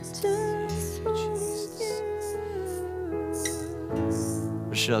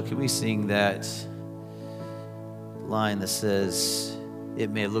Michelle, can we sing that line that says, it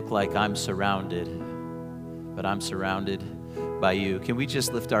may look like I'm surrounded, but I'm surrounded by you. Can we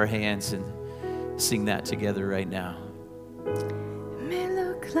just lift our hands and sing that together right now? It may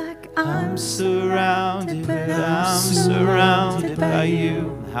look like I'm surrounded, but I'm surrounded by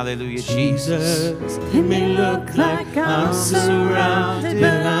you. Hallelujah, Jesus. It may look like I'm surrounded,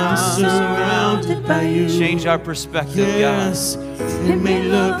 but I'm surrounded by you. Change our perspective, God. It may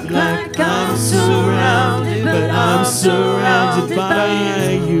look like I'm surrounded, but I'm surrounded by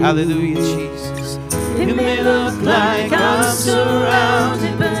you. Hallelujah, Jesus. It may look like I'm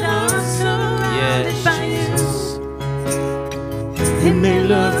surrounded, but I'm surrounded by you. It may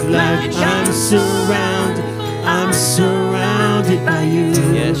look like I'm surrounded by you.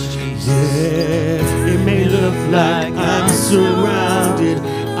 Yes, Jesus. Yeah. It may look like I'm surrounded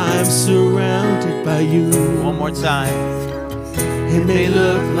by you. One more time. It may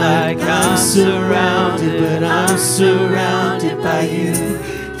look like I'm surrounded, but I'm surrounded by you.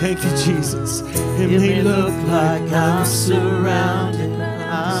 Thank you, Jesus. It may look like I'm surrounded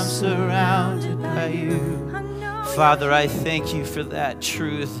by you. Father, I thank you for that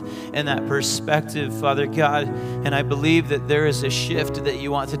truth and that perspective, Father God. And I believe that there is a shift that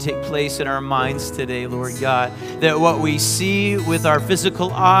you want to take place in our minds today, Lord God. That what we see with our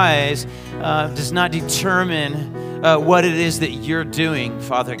physical eyes does not determine what it is that you're doing,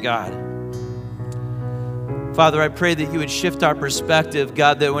 Father God. Father, I pray that you would shift our perspective,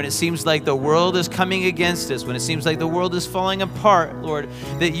 God, that when it seems like the world is coming against us, when it seems like the world is falling apart, Lord,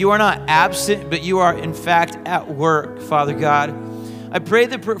 that you are not absent, but you are in fact at work, Father God. I pray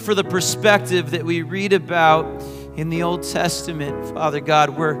that for the perspective that we read about in the Old Testament, Father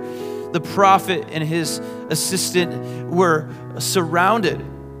God, where the prophet and his assistant were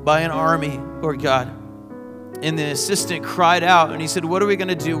surrounded by an army, Lord God. And the assistant cried out and he said, what are we going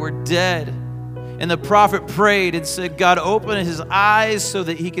to do? We're dead. And the prophet prayed and said, God, open his eyes so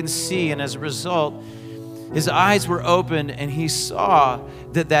that he can see. And as a result, his eyes were opened and he saw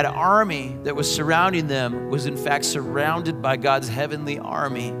that that army that was surrounding them was in fact surrounded by God's heavenly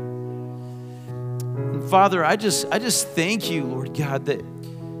army. And Father, I just thank you, Lord God, that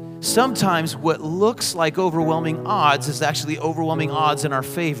sometimes what looks like overwhelming odds is actually overwhelming odds in our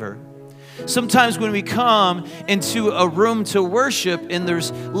favor. Sometimes when we come into a room to worship and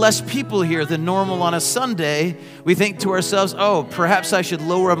there's less people here than normal on a Sunday, we think to ourselves, oh, perhaps I should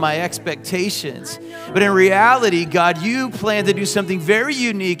lower my expectations. But in reality, God, you plan to do something very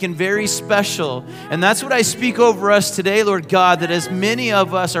unique and very special. And that's what I speak over us today, Lord God, that as many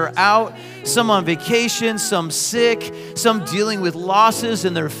of us are out, some on vacation, some sick, some dealing with losses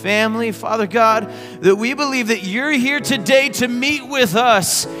in their family, Father God, that we believe that you're here today to meet with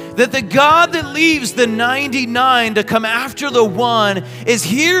us, that the God that leaves the 99 to come after the one is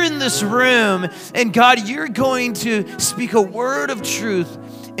here in this room. And God, you're going to speak a word of truth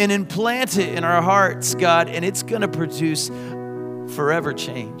and implant it in our hearts, God, and it's going to produce forever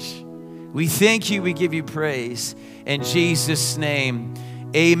change. We thank you. We give you praise. In Jesus' name,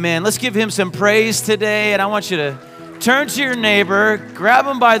 amen. Let's give him some praise today. And I want you to turn to your neighbor, grab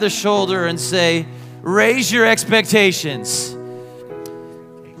him by the shoulder and say, raise your expectations.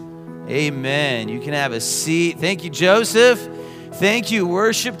 Amen. You can have a seat. Thank you, Joseph. Thank you,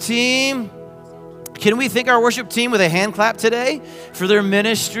 worship team. Can we thank our worship team with a hand clap today for their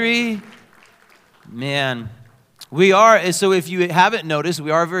ministry? Man, we are, so if you haven't noticed,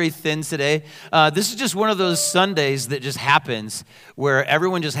 we are very thin today. This is just one of those Sundays that just happens where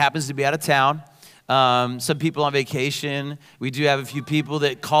everyone just happens to be out of town. Some people on vacation. We do have a few people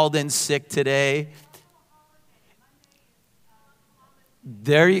that called in sick today.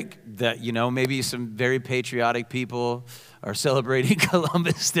 Maybe some very patriotic people are celebrating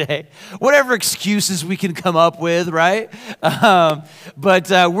Columbus Day. Whatever excuses we can come up with, right?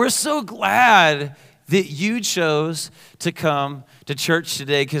 But we're so glad that you chose to come to church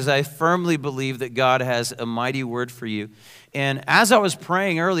today because I firmly believe that God has a mighty word for you. And as I was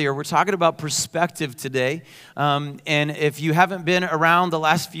praying earlier, we're talking about perspective today. And if you haven't been around the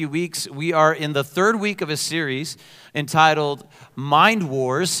last few weeks, we are in the third week of a series entitled Mind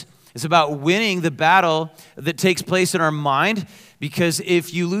Wars. It's about winning the battle that takes place in our mind, because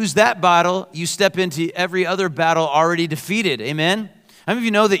if you lose that battle, you step into every other battle already defeated. Amen? How many of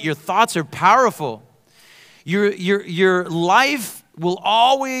you know that your thoughts are powerful? Your life will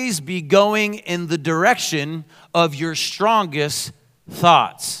always be going in the direction of your strongest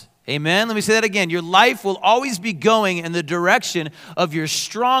thoughts. Amen? Let me say that again. Your life will always be going in the direction of your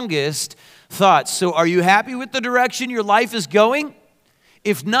strongest thoughts. So are you happy with the direction your life is going?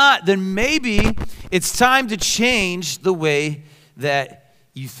 If not, then maybe it's time to change the way that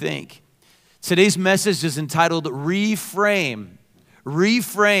you think. Today's message is entitled Reframe.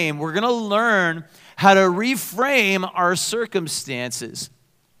 Reframe. We're going to learn how to reframe our circumstances.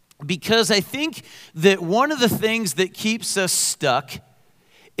 Because I think that one of the things that keeps us stuck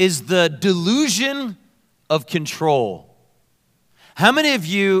is the delusion of control. How many of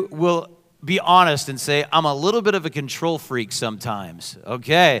you will be honest and say, I'm a little bit of a control freak sometimes?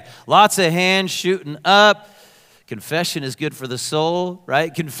 Okay, lots of hands shooting up. Confession is good for the soul,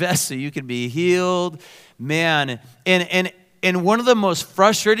 right? Confess so you can be healed. Man, and one of the most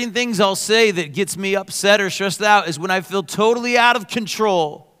frustrating things I'll say that gets me upset or stressed out is when I feel totally out of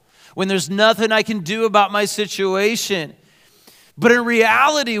control. When there's nothing I can do about my situation. But in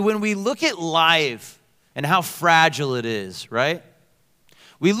reality, when we look at life and how fragile it is, right?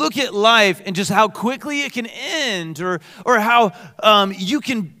 We look at life and just how quickly it can end, or how you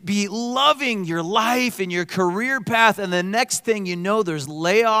can be loving your life and your career path, and the next thing you know, there's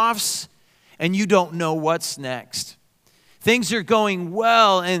layoffs, and you don't know what's next. Things are going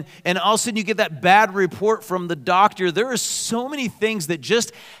well, and all of a sudden you get that bad report from the doctor. There are so many things that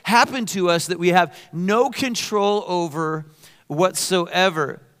just happen to us that we have no control over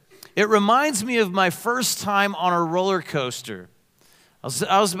whatsoever. It reminds me of my first time on a roller coaster.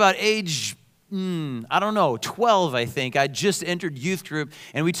 I was about age, 12, I think. I just entered youth group,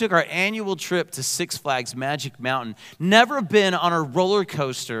 and we took our annual trip to Six Flags Magic Mountain. Never been on a roller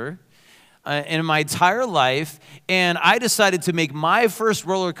coaster in my entire life, and I decided to make my first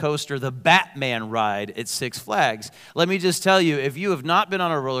roller coaster the Batman ride at Six Flags. Let me just tell you, if you have not been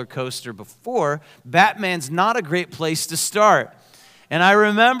on a roller coaster before, Batman's not a great place to start. And I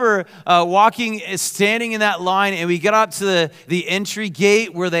remember standing in that line, and we got up to the entry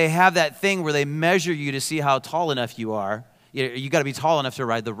gate where they have that thing where they measure you to see how tall enough you are. You got to be tall enough to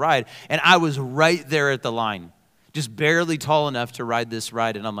ride the ride. And I was right there at the line, just barely tall enough to ride this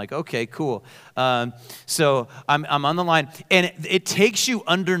ride. And I'm like, okay, cool. So I'm on the line, and it takes you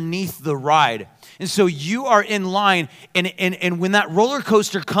underneath the ride. And so you are in line, and when that roller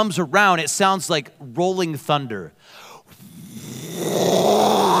coaster comes around, it sounds like rolling thunder.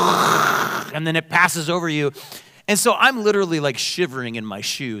 And then it passes over you. And so I'm literally like shivering in my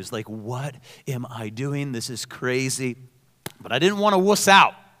shoes, like, what am I doing? This is crazy. But I didn't want to wuss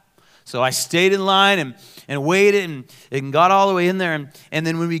out. So I stayed in line and waited and got all the way in there. And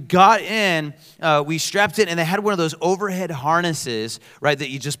then when we got in, we strapped in, and they had one of those overhead harnesses, right, that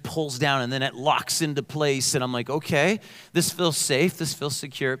you just pulls down, and then it locks into place. And I'm like, okay, this feels safe. This feels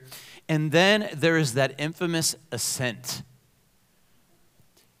secure. And then there is that infamous ascent.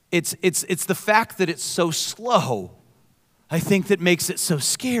 It's the fact that it's so slow, I think, that makes it so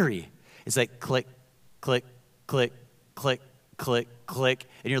scary. It's like click, click, click, click, click, click.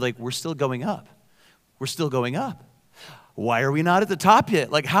 And you're like, we're still going up. We're still going up. Why are we not at the top yet?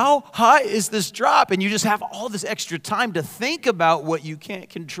 Like, how high is this drop? And you just have all this extra time to think about what you can't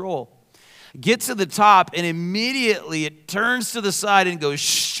control. Get to the top, and immediately it turns to the side and goes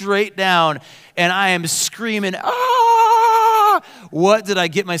straight down. And I am screaming, ah! What did I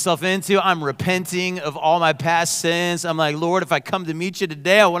get myself into? I'm repenting of all my past sins. I'm like, Lord, if I come to meet you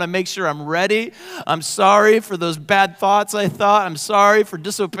today, I want to make sure I'm ready. I'm sorry for those bad thoughts I thought. I'm sorry for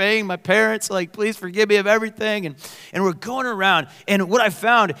disobeying my parents. Like, please forgive me of everything. And we're going around. And what I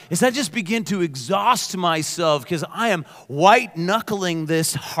found is I just begin to exhaust myself because I am white-knuckling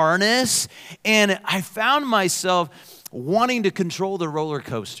this harness. And I found myself wanting to control the roller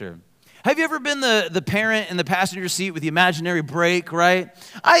coaster. Have you ever been the parent in the passenger seat with the imaginary brake, right?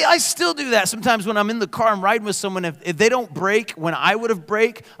 I still do that sometimes when I'm in the car, I'm riding with someone. If they don't brake when I would have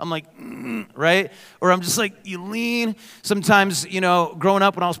braked, I'm like, right? Or I'm just like, you lean. Sometimes, growing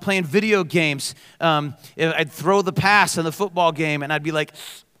up when I was playing video games, I'd throw the pass in the football game, and I'd be like,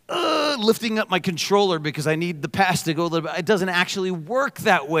 lifting up my controller because I need the pass to go a little bit. It doesn't actually work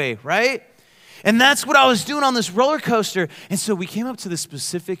that way, right? And that's what I was doing on this roller coaster. And so we came up to this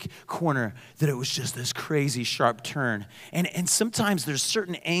specific corner that it was just this crazy sharp turn. And sometimes there's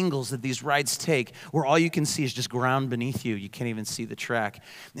certain angles that these rides take where all you can see is just ground beneath you. You can't even see the track.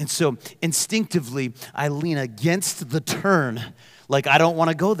 And so instinctively, I lean against the turn like I don't want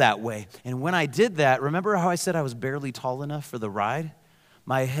to go that way. And when I did that, remember how I said I was barely tall enough for the ride?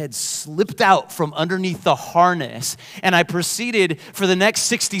 My head slipped out from underneath the harness, and I proceeded for the next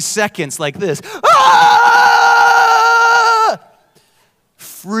 60 seconds like this. Ah!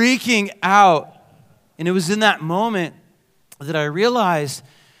 Freaking out. And it was in that moment that I realized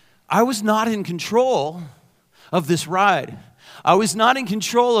I was not in control of this ride. I was not in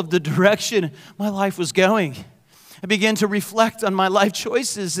control of the direction my life was going. I began to reflect on my life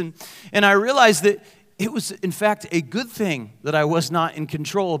choices, and I realized that it was, in fact, a good thing that I was not in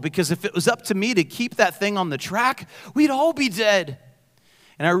control, because if it was up to me to keep that thing on the track, we'd all be dead.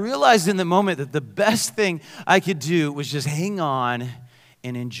 And I realized in the moment that the best thing I could do was just hang on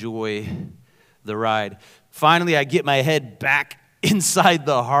and enjoy the ride. Finally, I get my head back inside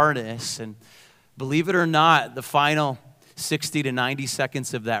the harness, and believe it or not, the final 60 to 90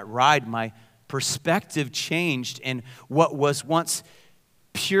 seconds of that ride, my perspective changed, and what was once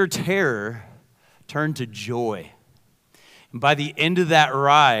pure terror turned to joy. And by the end of that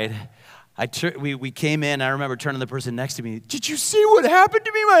ride, we came in. I remember turning to the person next to me. Did you see what happened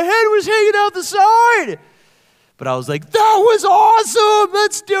to me? My head was hanging out the side. But I was like, that was awesome.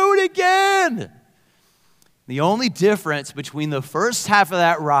 Let's do it again. The only difference between the first half of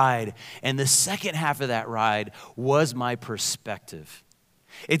that ride and the second half of that ride was my perspective.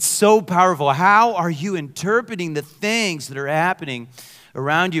 It's so powerful. How are you interpreting the things that are happening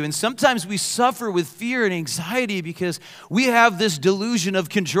around you? And sometimes we suffer with fear and anxiety because we have this delusion of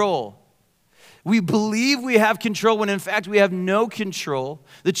control. We believe we have control when in fact we have no control.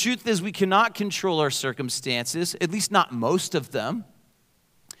 The truth is we cannot control our circumstances, at least not most of them.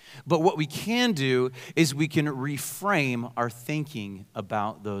 But what we can do is we can reframe our thinking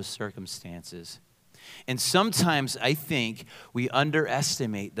about those circumstances. And sometimes I think we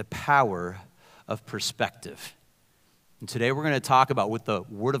underestimate the power of perspective. And today we're going to talk about what the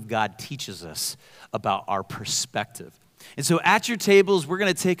Word of God teaches us about our perspective. And so at your tables, we're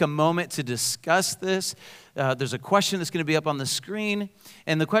going to take a moment to discuss this. There's a question that's going to be up on the screen.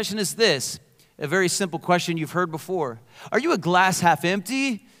 And the question is this, a very simple question you've heard before. Are you a glass half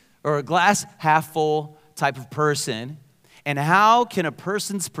empty or a glass half full type of person? And how can a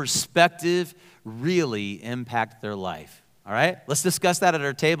person's perspective really impact their life? All right, let's discuss that at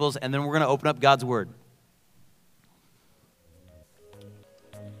our tables, and then we're going to open up God's Word.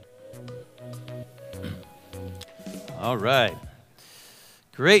 All right.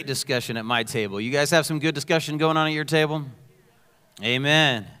 Great discussion at my table. You guys have some good discussion going on at your table?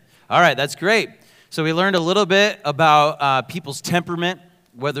 Amen. All right, that's great. So we learned a little bit about people's temperament,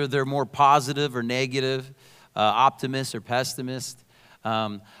 whether they're more positive or negative, optimist or pessimist.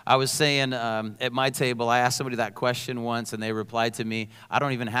 I was saying at my table, I asked somebody that question once, and they replied to me, I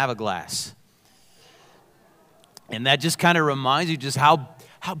don't even have a glass. And that just kind of reminds you just how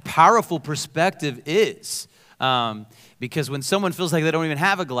powerful perspective is. Because when someone feels like they don't even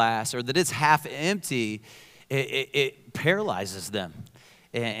have a glass or that it's half empty, it paralyzes them.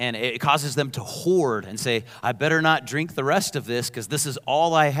 And it causes them to hoard and say, I better not drink the rest of this because this is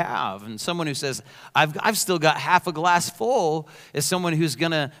all I have. And someone who says, I've still got half a glass full is someone who's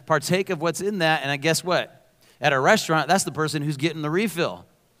going to partake of what's in that. And I guess what? At a restaurant, that's the person who's getting the refill.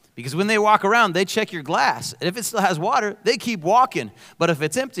 Because when they walk around, they check your glass. And if it still has water, they keep walking. But if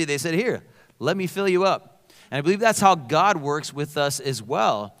it's empty, they said, here, let me fill you up. And I believe that's how God works with us as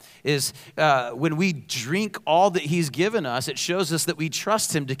well, is when we drink all that he's given us, it shows us that we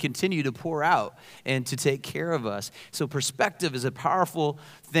trust him to continue to pour out and to take care of us. So perspective is a powerful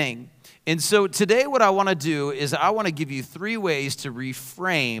thing. And so today what I want to do is I want to give you 3 ways to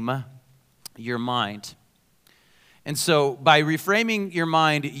reframe your mind. And so by reframing your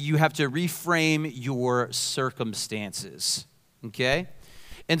mind, you have to reframe your circumstances, okay?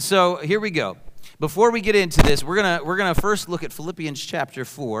 And so here we go. Before we get into this, we're gonna first look at Philippians chapter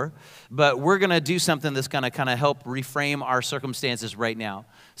 4, but we're gonna do something that's gonna kind of help reframe our circumstances right now.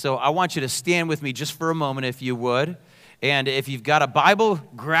 So I want you to stand with me just for a moment, if you would. And if you've got a Bible,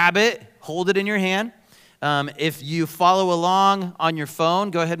 grab it, hold it in your hand. If you follow along on your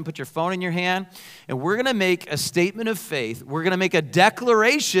phone, go ahead and put your phone in your hand. And we're gonna make a statement of faith. We're gonna make a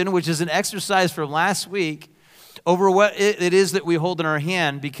declaration, which is an exercise from last week, over what it is that we hold in our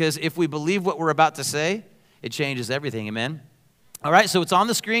hand, because if we believe what we're about to say, it changes everything, amen? All right, so it's on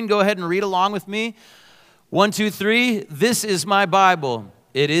the screen. Go ahead and read along with me. 1, 2, 3. This is my Bible.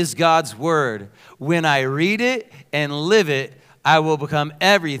 It is God's Word. When I read it and live it, I will become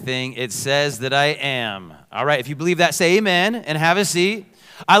everything it says that I am. All right, if you believe that, say amen and have a seat.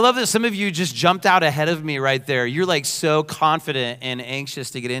 I love that some of you just jumped out ahead of me right there. You're like so confident and anxious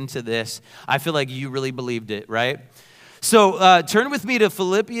to get into this. I feel like you really believed it, right? So turn with me to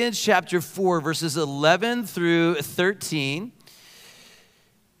Philippians chapter 4, verses 11 through 13.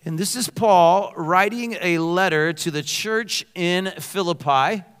 And this is Paul writing a letter to the church in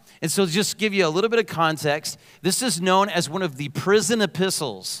Philippi. And so just to give you a little bit of context, this is known as one of the prison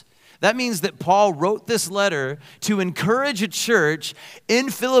epistles. That means that Paul wrote this letter to encourage a church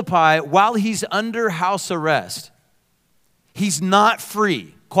in Philippi while he's under house arrest. He's not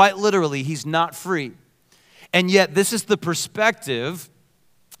free. Quite literally, he's not free. And yet, this is the perspective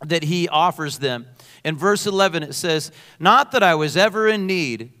that he offers them. In verse 11, it says, "Not that I was ever in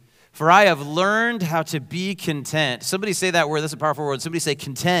need, for I have learned how to be content." Somebody say that word. That's a powerful word. Somebody say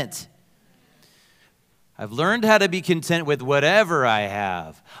content. "I've learned how to be content with whatever I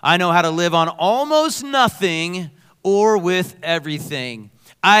have. I know how to live on almost nothing or with everything.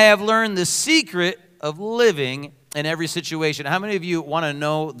 I have learned the secret of living in every situation." How many of you want to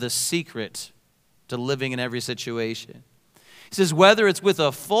know the secret to living in every situation? He says, "Whether it's with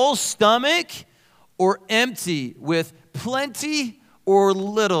a full stomach or empty, with plenty or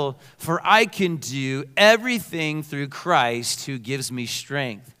little, for I can do everything through Christ who gives me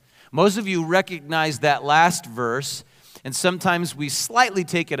strength." Most of you recognize that last verse, and sometimes we slightly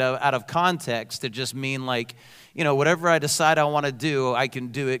take it out of context to just mean like, whatever I decide I want to do, I can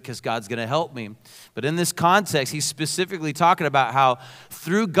do it because God's going to help me. But in this context, he's specifically talking about how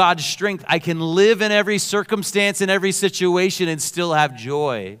through God's strength, I can live in every circumstance, in every situation, and still have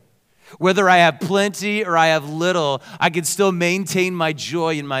joy. Whether I have plenty or I have little, I can still maintain my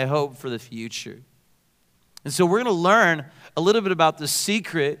joy and my hope for the future. And so we're going to learn a little bit about the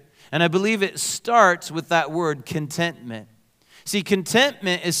secret, and I believe it starts with that word contentment. See,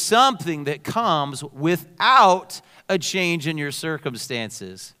 contentment is something that comes without a change in your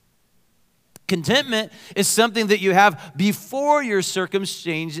circumstances. Contentment is something that you have before your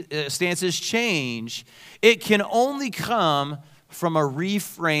circumstances change. It can only come from a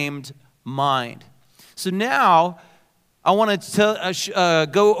reframed mind. So now I want to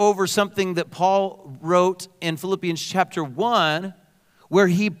go over something that Paul wrote in Philippians chapter 1, where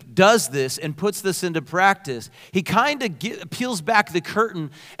he does this and puts this into practice. He kind of peels back the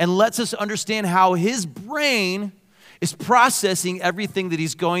curtain and lets us understand how his brain is processing everything that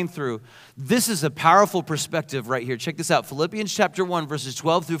he's going through. This is a powerful perspective right here. Check this out. Philippians chapter 1, verses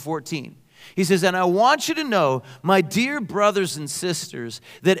 12 through 14. He says, "And I want you to know, my dear brothers and sisters,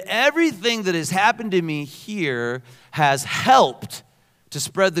 that everything that has happened to me here has helped to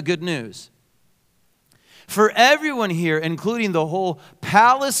spread the good news. For everyone here, including the whole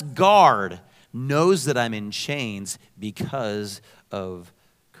palace guard, knows that I'm in chains because of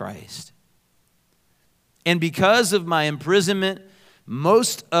Christ. And because of my imprisonment,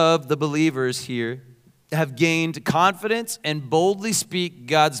 most of the believers here have gained confidence and boldly speak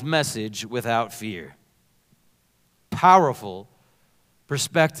God's message without fear." Powerful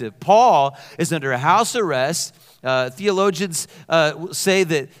perspective. Paul is under house arrest. Theologians say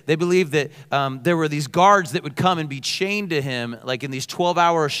that they believe that there were these guards that would come and be chained to him, like in these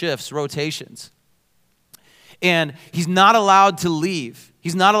 12-hour shifts, rotations. And he's not allowed to leave.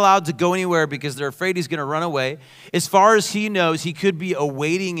 He's not allowed to go anywhere because they're afraid he's going to run away. As far as he knows, he could be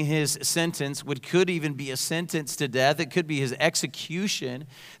awaiting his sentence, which could even be a sentence to death. It could be his execution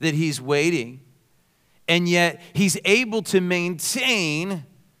that he's waiting. And yet, he's able to maintain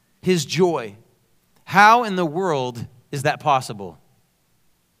his joy. How in the world is that possible?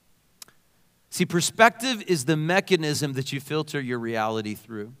 See, perspective is the mechanism that you filter your reality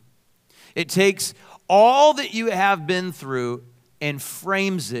through. It takes all that you have been through and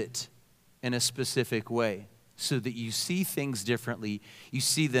frames it in a specific way so that you see things differently. You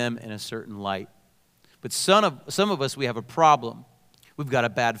see them in a certain light. But some of us, we have a problem. We've got a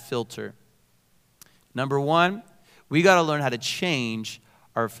bad filter. Number one, we got to learn how to change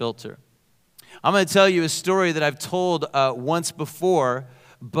our filter. I'm going to tell you a story that I've told once before,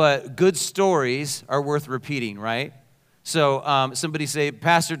 but good stories are worth repeating, right? So somebody say,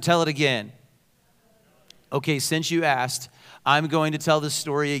 "Pastor, tell it again." Okay, since you asked, I'm going to tell this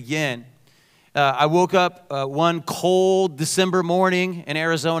story again. I woke up one cold December morning in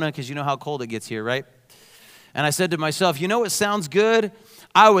Arizona, because you know how cold it gets here, right? And I said to myself, you know what sounds good?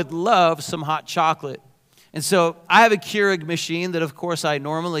 I would love some hot chocolate. And so I have a Keurig machine that, of course, I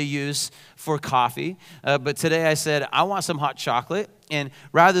normally use for coffee. But today I said, I want some hot chocolate. And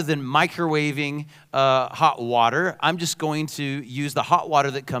rather than microwaving hot water, I'm just going to use the hot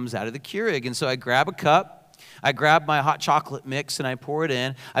water that comes out of the Keurig. And so I grab a cup. I grab my hot chocolate mix and I pour it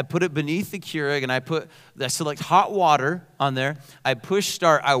in. I put it beneath the Keurig and I select hot water on there. I push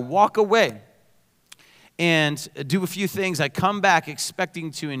start. I walk away and do a few things. I come back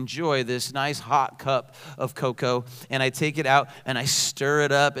expecting to enjoy this nice hot cup of cocoa, and I take it out and I stir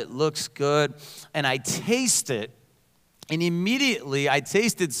it up. It looks good, and I taste it, and immediately I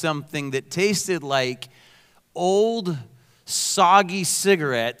tasted something that tasted like old, soggy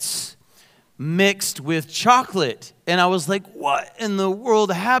cigarettes mixed with chocolate. And I was like, what in the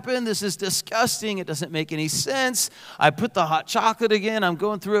world happened? This is disgusting. It doesn't make any sense. I put the hot chocolate again. I'm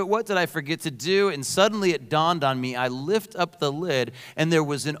going through it. What did I forget to do? And suddenly it dawned on me. I lift up the lid, and there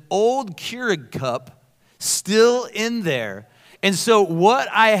was an old Keurig cup still in there. And so what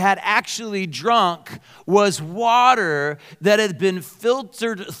I had actually drunk was water that had been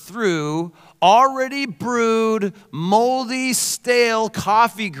filtered through already brewed, moldy, stale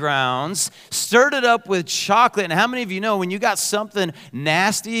coffee grounds, stirred it up with chocolate. And how many of you know when you got something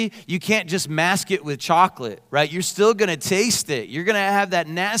nasty, you can't just mask it with chocolate, right? You're still going to taste it. You're going to have that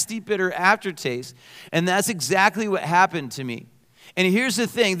nasty, bitter aftertaste. And that's exactly what happened to me. And here's the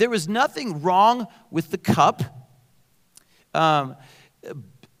thing. There was nothing wrong with the cup.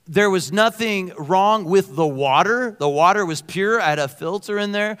 There was nothing wrong with the water. The water was pure. I had a filter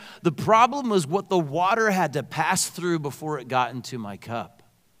in there. The problem was what the water had to pass through before it got into my cup.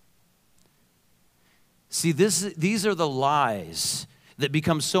 See, these are the lies that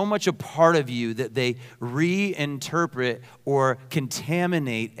become so much a part of you that they reinterpret or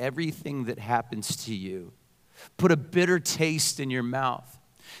contaminate everything that happens to you. Put a bitter taste in your mouth.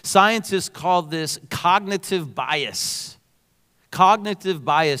 Scientists call this cognitive bias. Cognitive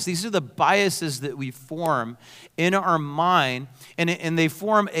bias. These are the biases that we form in our mind, and they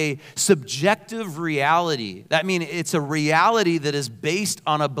form a subjective reality. That means it's a reality that is based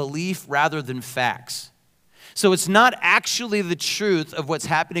on a belief rather than facts. So it's not actually the truth of what's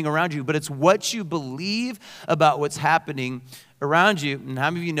happening around you, but it's what you believe about what's happening around you. And how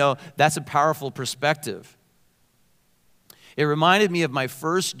many of you know that's a powerful perspective? It reminded me of my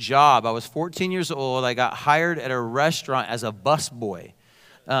first job. I was 14 years old. I got hired at a restaurant as a busboy.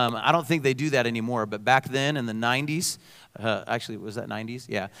 I don't think they do that anymore, but back then in the 90s, actually, was that 90s?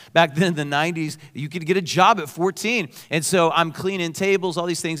 Yeah. Back then in the 90s, you could get a job at 14. And so I'm cleaning tables, all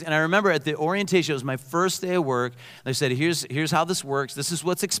these things. And I remember at the orientation, it was my first day of work. They said, here's how this works. This is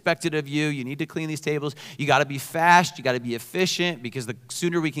what's expected of you. You need to clean these tables. You got to be fast. You got to be efficient, because the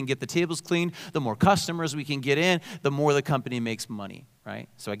sooner we can get the tables cleaned, the more customers we can get in, the more the company makes money, right?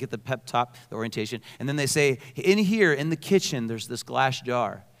 So I get the pep talk, the orientation. And then they say, in here, in the kitchen, there's this glass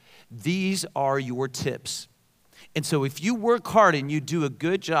jar. These are your tips. And so if you work hard and you do a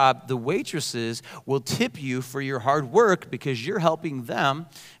good job, the waitresses will tip you for your hard work because you're helping them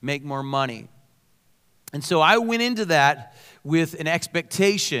make more money. And so I went into that with an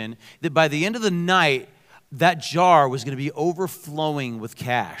expectation that by the end of the night, that jar was going to be overflowing with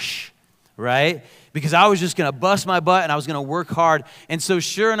cash, right? Because I was just going to bust my butt and I was going to work hard. And so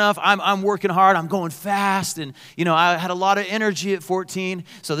sure enough, I'm working hard. I'm going fast. And, you know, I had a lot of energy at 14.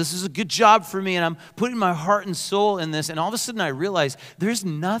 So this is a good job for me. And I'm putting my heart and soul in this. And all of a sudden I realized there's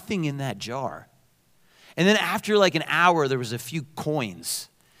nothing in that jar. And then after like an hour, there was a few coins.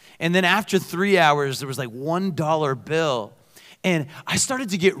 And then after 3 hours, there was like $1 bill. And I started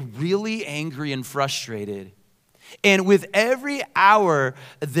to get really angry and frustrated. And with every hour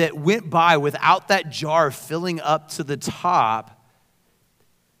that went by without that jar filling up to the top,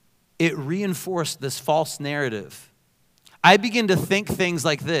 it reinforced this false narrative. I began to think things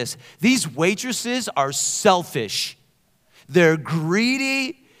like this. These waitresses are selfish. They're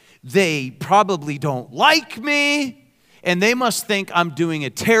greedy. They probably don't like me. And they must think I'm doing a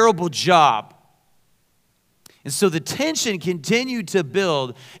terrible job. And so the tension continued to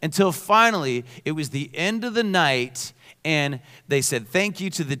build until finally it was the end of the night, and they said thank you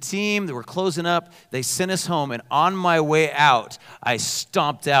to the team. They were closing up. They sent us home, and on my way out, I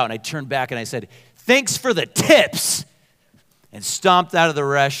stomped out, and I turned back, and I said, thanks for the tips, and stomped out of the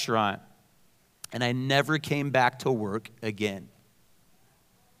restaurant. And I never came back to work again.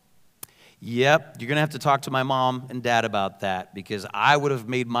 Yep, you're going to have to talk to my mom and dad about that, because I would have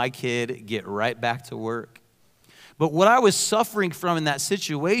made my kid get right back to work. But what I was suffering from in that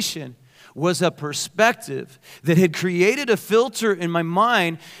situation was a perspective that had created a filter in my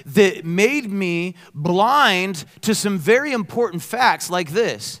mind that made me blind to some very important facts like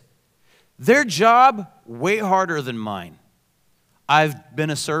this. Their job, way harder than mine. I've been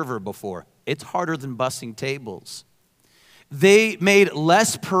a server before. It's harder than bussing tables. They made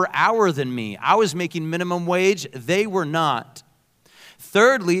less per hour than me. I was making minimum wage. They were not.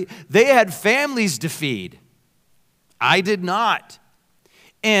 Thirdly, they had families to feed. I did not.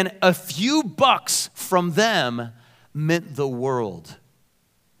 And a few bucks from them meant the world.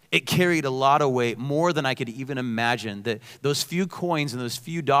 It carried a lot of weight, more than I could even imagine. That those few coins and those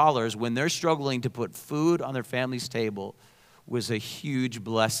few dollars, when they're struggling to put food on their family's table, was a huge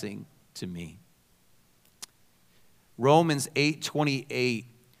blessing to me. Romans 8:28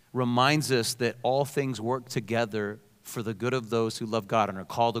 reminds us that all things work together for the good of those who love God and are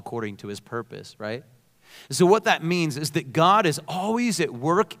called according to his purpose, right? So what that means is that God is always at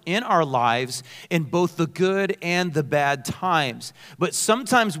work in our lives in both the good and the bad times. But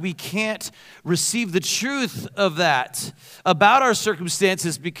sometimes we can't receive the truth of that about our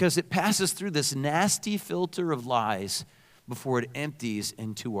circumstances because it passes through this nasty filter of lies before it empties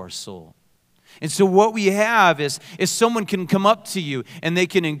into our soul. And so what we have is someone can come up to you and they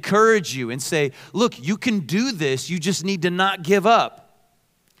can encourage you and say, look, you can do this. You just need to not give up.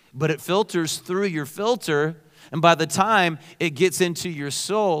 But it filters through your filter. And by the time it gets into your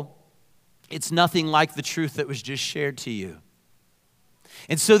soul, it's nothing like the truth that was just shared to you.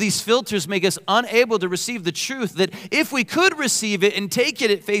 And so these filters make us unable to receive the truth that if we could receive it and take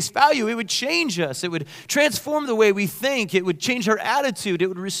it at face value, it would change us. It would transform the way we think. It would change our attitude. It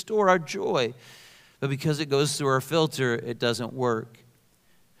would restore our joy. But because it goes through our filter, it doesn't work.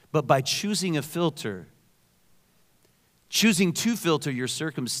 But by choosing a filter, choosing to filter your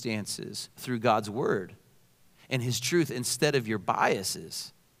circumstances through God's word and his truth instead of your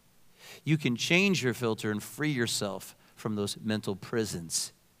biases, you can change your filter and free yourself from those mental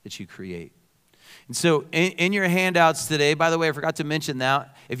prisons that you create. And so in your handouts today, by the way, I forgot to mention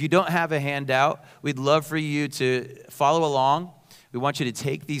that, if you don't have a handout, we'd love for you to follow along. We want you to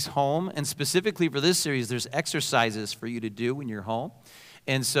take these home, and specifically for this series, there's exercises for you to do when you're home.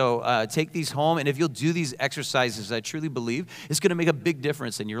 And so take these home, and if you'll do these exercises, I truly believe it's going to make a big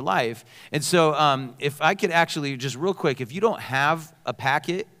difference in your life. And so if I could actually, just real quick, if you don't have a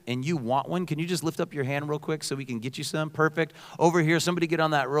packet and you want one, can you just lift up your hand real quick so we can get you some? Perfect. Over here, somebody get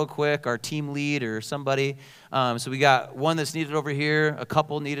on that real quick, our team lead or somebody. So we got one that's needed over here, a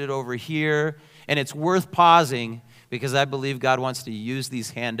couple needed over here, and it's worth pausing because I believe God wants to use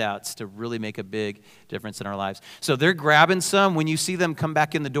these handouts to really make a big difference in our lives. So they're grabbing some. When you see them come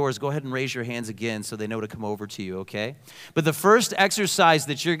back in the doors, go ahead and raise your hands again so they know to come over to you, okay? But the first exercise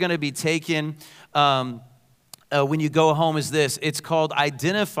that you're going to be taking when you go home is this. It's called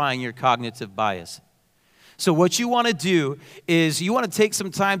identifying your cognitive bias. So what you want to do is you want to take some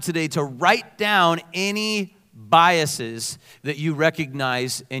time today to write down any biases that you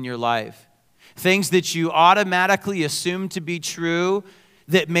recognize in your life. Things that you automatically assume to be true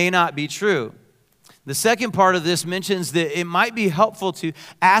that may not be true. The second part of this mentions that it might be helpful to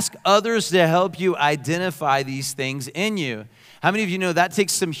ask others to help you identify these things in you. How many of you know that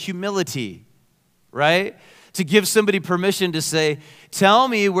takes some humility, right? To give somebody permission to say, tell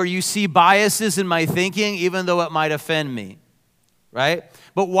me where you see biases in my thinking, even though it might offend me, right?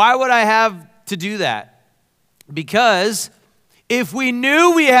 But why would I have to do that? Because if we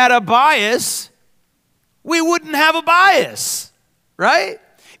knew we had a bias, we wouldn't have a bias, right?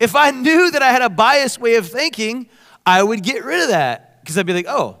 If I knew that I had a biased way of thinking, I would get rid of that because I'd be like,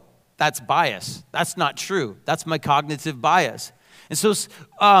 oh, that's bias. That's not true. That's my cognitive bias. And so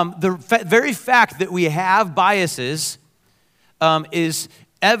the very fact that we have biases is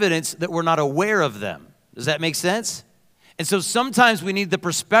evidence that we're not aware of them. Does that make sense? And so sometimes we need the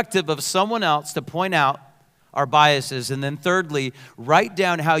perspective of someone else to point out our biases. And then thirdly, write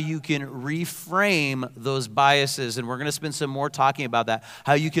down how you can reframe those biases. And we're going to spend some more talking about that,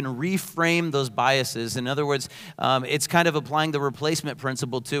 how you can reframe those biases. In other words, it's kind of applying the replacement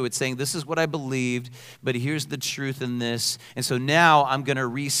principle too. It's saying, this is what I believed, but here's the truth in this. And so now I'm going to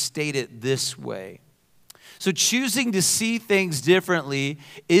restate it this way. So choosing to see things differently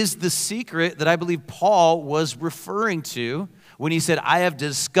is the secret that I believe Paul was referring to when he said, I have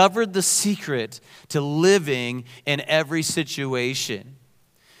discovered the secret to living in every situation.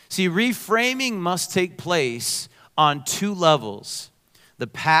 See, reframing must take place on two levels, the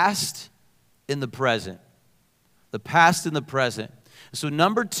past and the present. The past and the present. So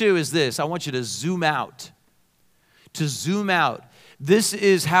number two is this. I want you to zoom out. To zoom out. This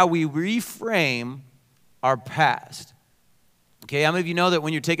is how we reframe our past. Okay, how many of you know that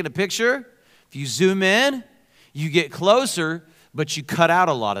when you're taking a picture, if you zoom in, you get closer, but you cut out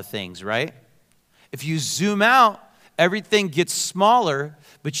a lot of things, right? If you zoom out, everything gets smaller,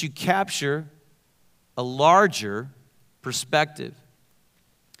 but you capture a larger perspective.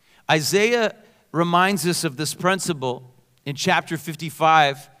 Isaiah reminds us of this principle in chapter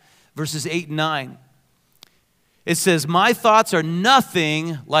 55, verses 8 and 9. It says, my thoughts are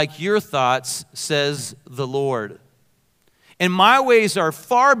nothing like your thoughts, says the Lord. And my ways are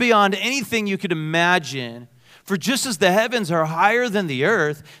far beyond anything you could imagine. For just as the heavens are higher than the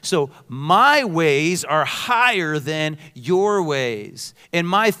earth, so my ways are higher than your ways. And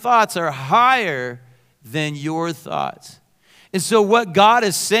my thoughts are higher than your thoughts. And so what God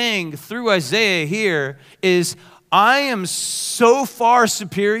is saying through Isaiah here is, I am so far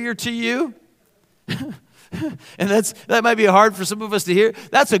superior to you. And that might be hard for some of us to hear.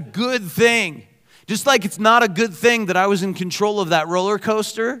 That's a good thing. Just like it's not a good thing that I was in control of that roller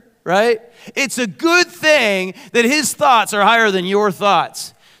coaster, right? It's a good thing that his thoughts are higher than your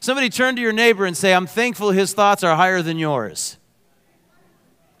thoughts. Somebody turn to your neighbor and say, I'm thankful his thoughts are higher than yours.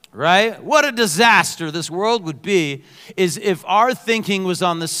 right? What a disaster this world would be is if our thinking was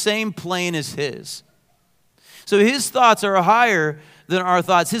on the same plane as his. So his thoughts are higher than our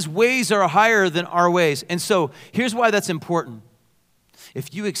thoughts. His ways are higher than our ways. And so here's why that's important.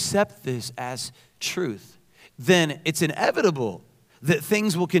 If you accept this as truth, then it's inevitable that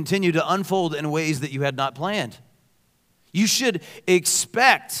things will continue to unfold in ways that you had not planned. You should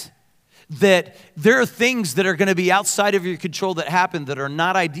expect that there are things that are going to be outside of your control that happen that are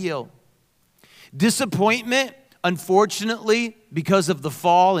not ideal. Disappointment, unfortunately, because of the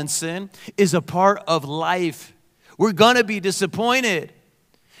fall and sin, is a part of life. We're going to be disappointed.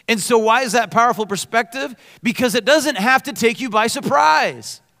 And so why is that powerful perspective? Because it doesn't have to take you by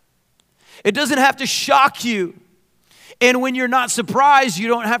surprise. It doesn't have to shock you. And when you're not surprised, you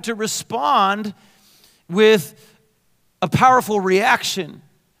don't have to respond with a powerful reaction.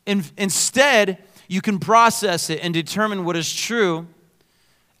 Instead, you can process it and determine what is true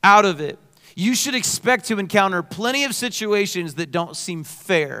out of it. You should expect to encounter plenty of situations that don't seem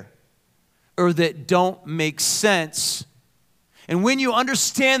fair or that don't make sense. And when you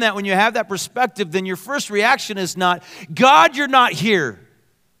understand that, when you have that perspective, then your first reaction is not, God, you're not here.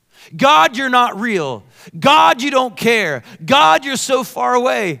 God, you're not real. God, you don't care. God, you're so far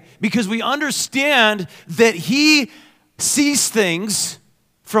away. Because we understand that He sees things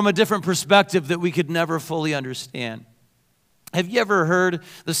from a different perspective that we could never fully understand. Have you ever heard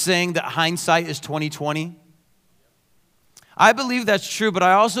the saying that hindsight is 20/20? I believe that's true, but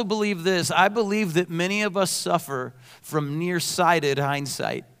I also believe this. I believe that many of us suffer from nearsighted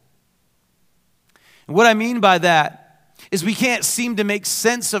hindsight. And what I mean by that is we can't seem to make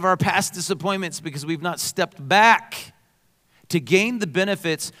sense of our past disappointments because we've not stepped back to gain the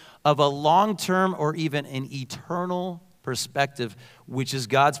benefits of a long-term or even an eternal perspective, which is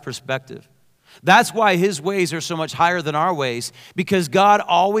God's perspective. That's why His ways are so much higher than our ways, because God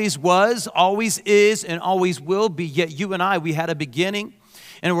always was, always is, and always will be. Yet you and I, we had a beginning,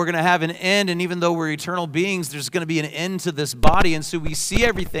 and we're going to have an end. And even though we're eternal beings, there's going to be an end to this body. And so we see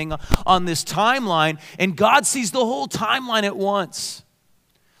everything on this timeline, and God sees the whole timeline at once.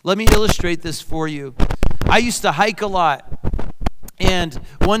 Let me illustrate this for you. I used to hike a lot. And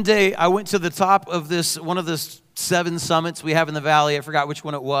one day I went to the top of one of the 7 summits we have in the valley. I forgot which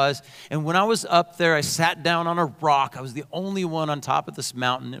one it was. And when I was up there, I sat down on a rock. I was the only one on top of this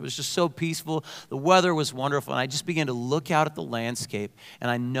mountain. It was just so peaceful. The weather was wonderful. And I just began to look out at the landscape.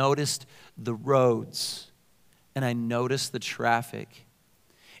 And I noticed the roads. And I noticed the traffic.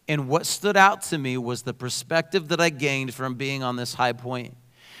 And what stood out to me was the perspective that I gained from being on this high point.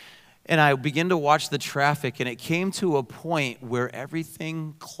 And I began to watch the traffic, and it came to a point where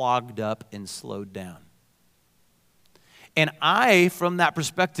everything clogged up and slowed down. And I, from that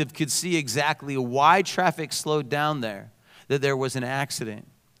perspective, could see exactly why traffic slowed down there, that there was an accident.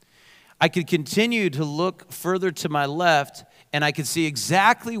 I could continue to look further to my left, and I could see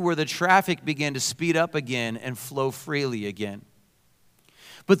exactly where the traffic began to speed up again and flow freely again.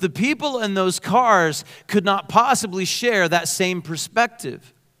 But the people in those cars could not possibly share that same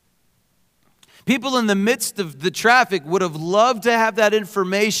perspective. People in the midst of the traffic would have loved to have that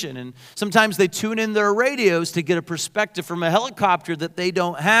information, and sometimes they tune in their radios to get a perspective from a helicopter that they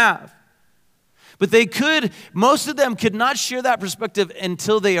don't have. But most of them could not share that perspective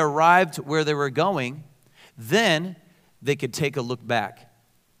until they arrived where they were going. Then they could take a look back.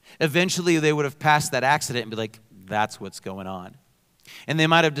 Eventually, they would have passed that accident and be like, that's what's going on. And they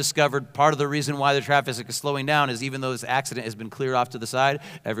might have discovered part of the reason why the traffic is slowing down is even though this accident has been cleared off to the side,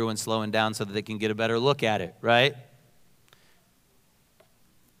 everyone's slowing down so that they can get a better look at it, right?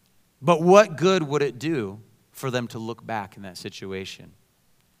 But what good would it do for them to look back in that situation?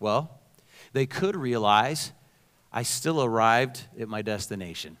 Well, they could realize, I still arrived at my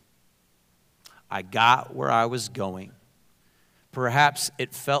destination. I got where I was going. Perhaps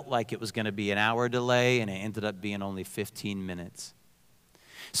it felt like it was going to be an hour delay, and it ended up being only 15 minutes.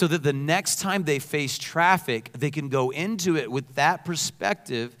 So that the next time they face traffic, they can go into it with that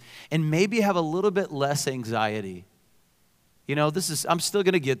perspective and maybe have a little bit less anxiety. You know, I'm still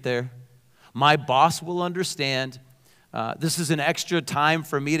going to get there. My boss will understand. This is an extra time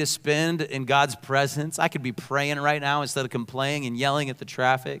for me to spend in God's presence. I could be praying right now instead of complaining and yelling at the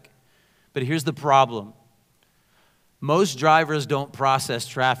traffic. But here's the problem. Most drivers don't process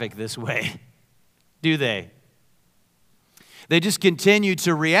traffic this way, do they? They just continue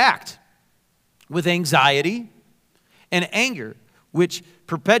to react with anxiety and anger, which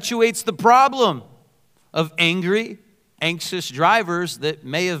perpetuates the problem of angry, anxious drivers that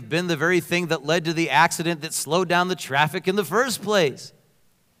may have been the very thing that led to the accident that slowed down the traffic in the first place.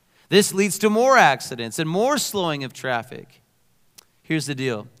 This leads to more accidents and more slowing of traffic. Here's the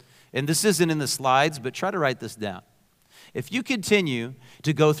deal. and this isn't in the slides, but try to write this down. If you continue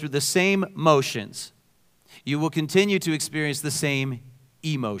to go through the same motions, you will continue to experience the same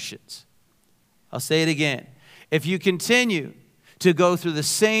emotions. I'll say it again. If you continue to go through the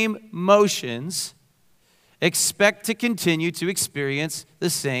same motions, expect to continue to experience the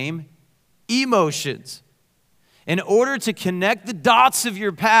same emotions. In order to connect the dots of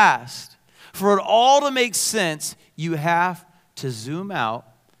your past, for it all to make sense, you have to zoom out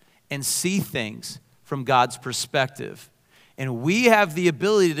and see things from God's perspective. And we have the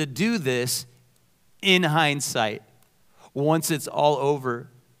ability to do this in hindsight, once it's all over.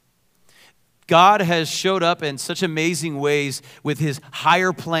 God has showed up in such amazing ways with his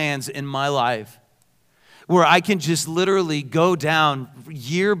higher plans in my life, where I can just literally go down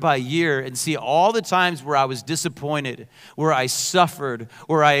year by year and see all the times where I was disappointed, where I suffered,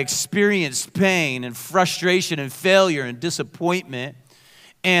 where I experienced pain and frustration and failure and disappointment.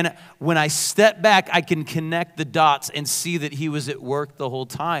 And when I step back, I can connect the dots and see that he was at work the whole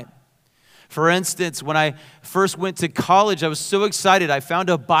time. For instance, when I first went to college, I was so excited. I found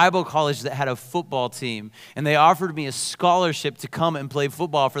a Bible college that had a football team, and they offered me a scholarship to come and play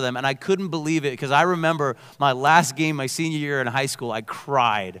football for them, and I couldn't believe it because I remember my last game, my senior year in high school, I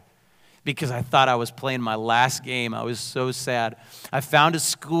cried because I thought I was playing my last game. I was so sad. I found a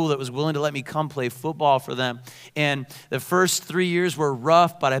school that was willing to let me come play football for them, and the first 3 years were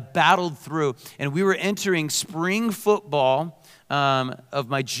rough, but I battled through, and we were entering spring football of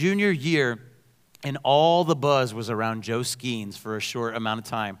my junior year, and all the buzz was around Joe Skeens for a short amount of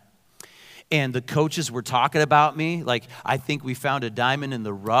time. And the coaches were talking about me, like, I think we found a diamond in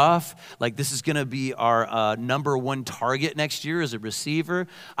the rough. Like, this is going to be our number one target next year as a receiver.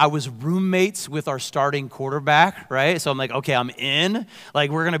 I was roommates with our starting quarterback, right? So I'm like, okay, I'm in.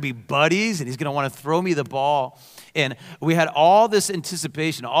 Like, we're going to be buddies, and he's going to want to throw me the ball. And we had all this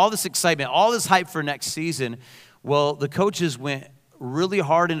anticipation, all this excitement, all this hype for next season. Well, the coaches went really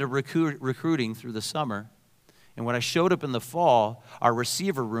hard into recruiting through the summer. And when I showed up in the fall, our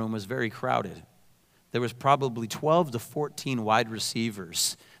receiver room was very crowded. There was probably 12 to 14 wide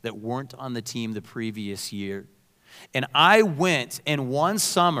receivers that weren't on the team the previous year. And I went in one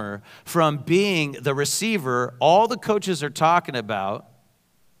summer from being the receiver all the coaches are talking about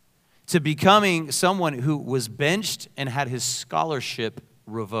to becoming someone who was benched and had his scholarship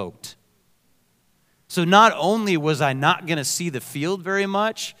revoked. So not only was I not going to see the field very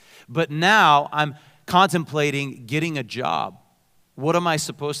much, but now I'm contemplating getting a job. What am I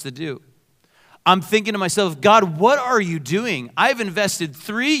supposed to do? I'm thinking to myself, God, what are you doing? I've invested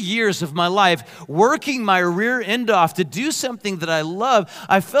 3 years of my life working my rear end off to do something that I love.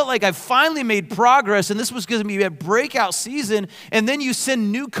 I felt like I finally made progress, and this was going to be a breakout season, and then you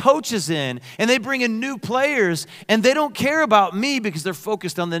send new coaches in, and they bring in new players, and they don't care about me because they're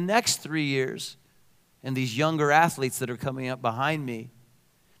focused on the next 3 years and these younger athletes that are coming up behind me.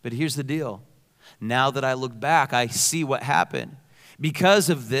 But here's the deal. Now that I look back, I see what happened. Because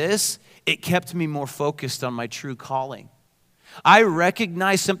of this, it kept me more focused on my true calling. I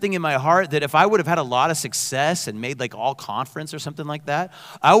recognized something in my heart that if I would have had a lot of success and made like all conference or something like that,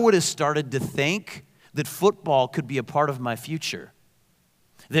 I would have started to think that football could be a part of my future.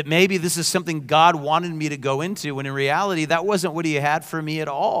 That maybe this is something God wanted me to go into, when in reality, that wasn't what he had for me at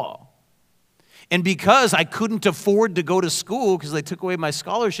all. And because I couldn't afford to go to school because they took away my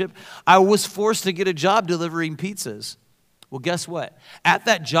scholarship, I was forced to get a job delivering pizzas. Well, guess what? At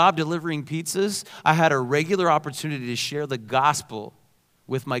that job delivering pizzas, I had a regular opportunity to share the gospel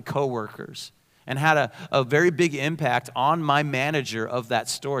with my coworkers and had a very big impact on my manager of that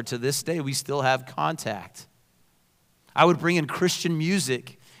store. To this day, we still have contact. I would bring in Christian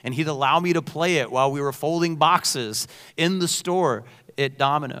music, and he'd allow me to play it while we were folding boxes in the store at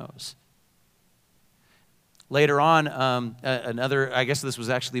Domino's. Later on, I guess this was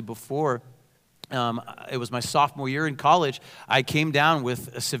actually before, it was my sophomore year in college, I came down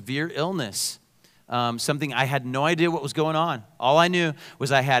with a severe illness, something I had no idea what was going on. All I knew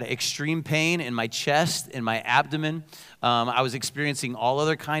was I had extreme pain in my chest, in my abdomen. I was experiencing all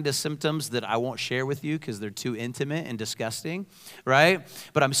other kind of symptoms that I won't share with you because they're too intimate and disgusting, right?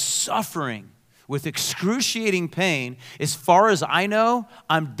 But I'm suffering with excruciating pain. As far as I know,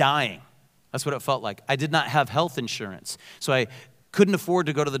 I'm dying. That's what it felt like. I did not have health insurance, so I couldn't afford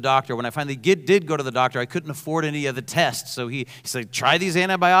to go to the doctor. When I finally did go to the doctor, I couldn't afford any of the tests, so he said, try these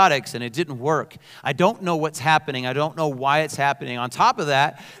antibiotics, and it didn't work. I don't know what's happening. I don't know why it's happening. On top of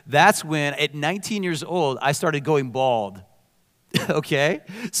that, that's when, at 19 years old, I started going bald, okay?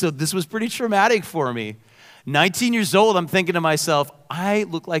 So this was pretty traumatic for me. 19 years old, I'm thinking to myself, I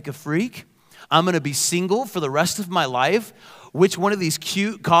look like a freak. I'm going to be single for the rest of my life. Which one of these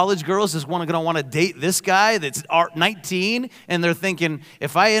cute college girls is going to want to date this guy that's 19? And they're thinking,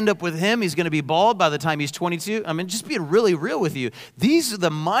 if I end up with him, he's going to be bald by the time he's 22. I mean, just being really real with you. These are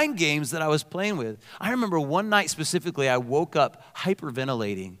the mind games that I was playing with. I remember one night specifically, I woke up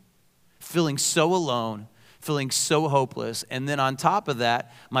hyperventilating, feeling so alone, feeling so hopeless. And then on top of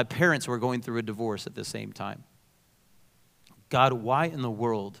that, my parents were going through a divorce at the same time. God, why in the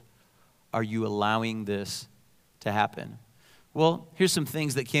world are you allowing this to happen? Well, here's some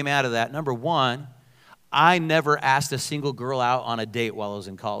things that came out of that. Number one, I never asked a single girl out on a date while I was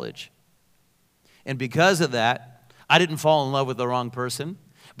in college. And because of that, I didn't fall in love with the wrong person.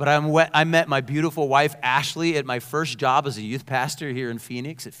 But I met my beautiful wife, Ashley, at my first job as a youth pastor here in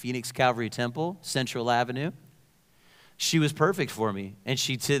Phoenix, at Phoenix Calvary Temple, Central Avenue. She was perfect for me, and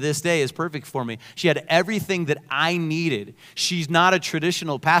she to this day is perfect for me. She had everything that I needed. She's not a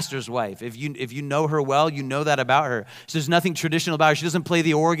traditional pastor's wife. If you know her well, you know that about her. So there's nothing traditional about her. She doesn't play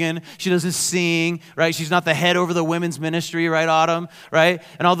the organ. She doesn't sing, right? She's not the head over the women's ministry, right, Autumn, right?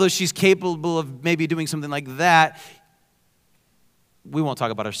 And although she's capable of maybe doing something like that, we won't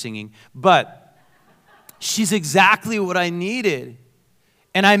talk about her singing, but she's exactly what I needed.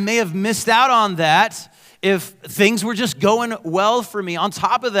 And I may have missed out on that if things were just going well for me. On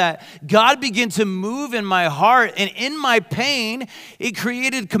top of that, God began to move in my heart, and in my pain, it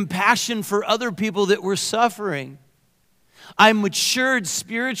created compassion for other people that were suffering. I matured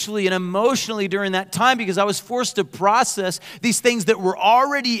spiritually and emotionally during that time because I was forced to process these things that were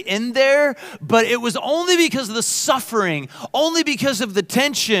already in there, but it was only because of the suffering, only because of the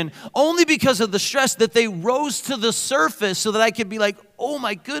tension, only because of the stress that they rose to the surface so that I could be like, oh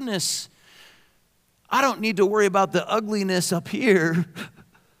my goodness, I don't need to worry about the ugliness up here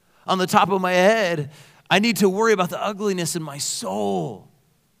on the top of my head. I need to worry about the ugliness in my soul.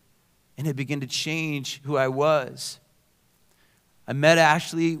 And it began to change who I was. I met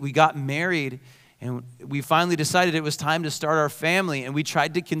Ashley, we got married, and we finally decided it was time to start our family, and we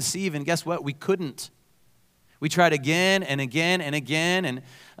tried to conceive, and guess what? We couldn't. We tried again and again and again,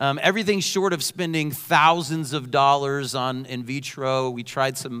 and everything short of spending thousands of dollars on in vitro. We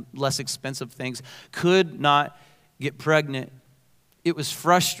tried some less expensive things, could not get pregnant. It was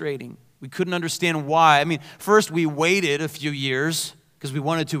frustrating. We couldn't understand why. I mean, first we waited a few years because we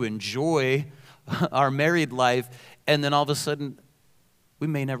wanted to enjoy our married life, and then all of a sudden, we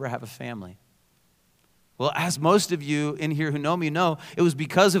may never have a family. Well, as most of you in here who know me know, it was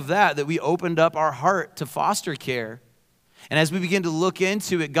because of that we opened up our heart to foster care. And as we begin to look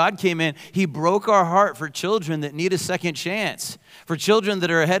into it, God came in. He broke our heart for children that need a second chance, for children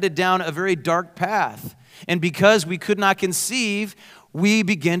that are headed down a very dark path. And because we could not conceive, we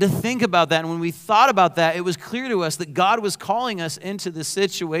began to think about that. And when we thought about that, it was clear to us that God was calling us into this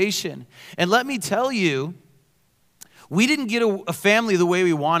situation. And let me tell you, we didn't get a family the way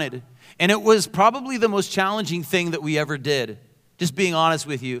we wanted. And it was probably the most challenging thing that we ever did, just being honest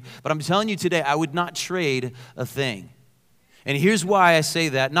with you. But I'm telling you today, I would not trade a thing. And here's why I say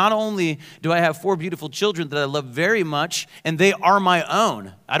that. Not only do I have 4 beautiful children that I love very much, and they are my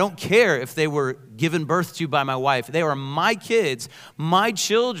own. I don't care if they were given birth to by my wife. They are my kids, my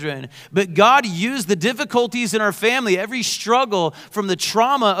children. But God used the difficulties in our family, every struggle from the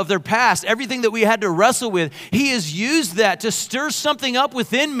trauma of their past, everything that we had to wrestle with. He has used that to stir something up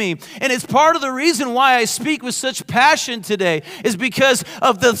within me. And it's part of the reason why I speak with such passion today is because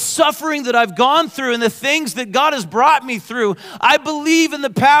of the suffering that I've gone through and the things that God has brought me through. I believe in the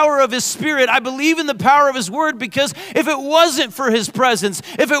power of His Spirit. I believe in the power of His Word, because if it wasn't for His presence,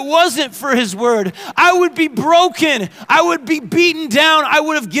 if it wasn't for His Word, I would be broken. I would be beaten down. I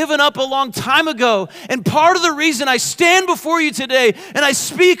would have given up a long time ago. And part of the reason I stand before you today and I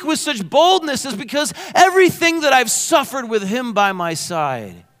speak with such boldness is because everything that I've suffered with Him by my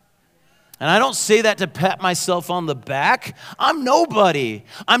side. And I don't say that to pat myself on the back. I'm nobody.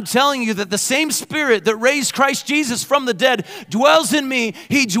 I'm telling you that the same Spirit that raised Christ Jesus from the dead dwells in me.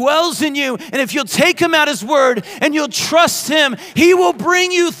 He dwells in you. And if you'll take Him at His word and you'll trust Him, He will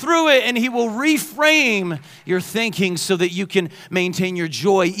bring you through it, and He will reframe your thinking so that you can maintain your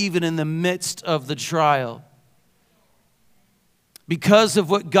joy even in the midst of the trial. Because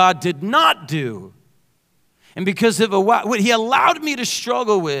of what God did not do, and because of what He allowed me to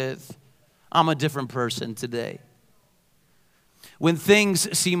struggle with, I'm a different person today. When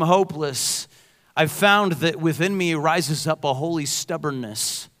things seem hopeless, I've found that within me rises up a holy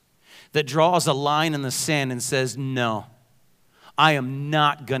stubbornness that draws a line in the sand and says, no, I am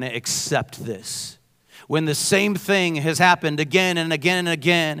not going to accept this. when the same thing has happened again and again and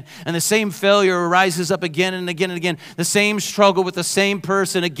again, and the same failure rises up again and again and again, the same struggle with the same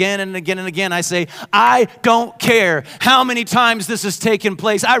person again and again and again, I say, I don't care how many times this has taken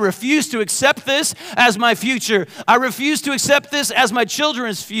place. I refuse to accept this as my future. I refuse to accept this as my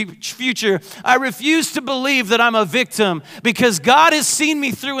children's future. I refuse to believe that I'm a victim, because God has seen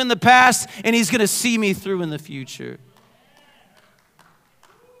me through in the past, and He's going to see me through in the future.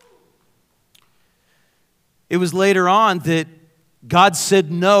 It was later on that God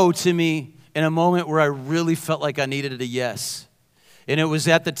said no to me in a moment where I really felt like I needed a yes. And it was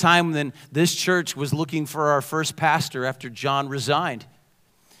at the time when this church was looking for our first pastor after John resigned.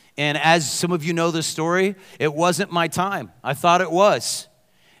 And as some of you know the story, it wasn't my time. I thought it was.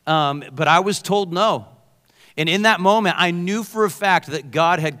 But I was told no. And in that moment, I knew for a fact that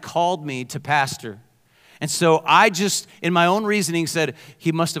God had called me to pastor. And so I just, in my own reasoning, said,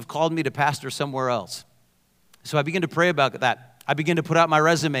 He must have called me to pastor somewhere else. So I began to pray about that. I began to put out my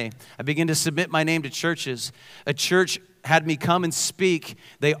resume. I began to submit my name to churches. A church had me come and speak.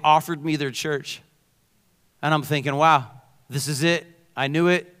 They offered me their church. And I'm thinking, wow, this is it. I knew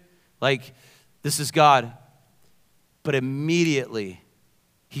it. Like, this is God. But immediately,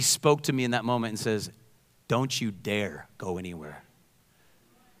 He spoke to me in that moment and says, don't you dare go anywhere.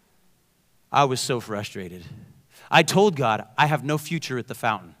 I was so frustrated. I told God, I have no future at the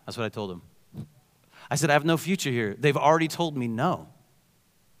fountain. That's what I told Him. I said, I have no future here. They've already told me no.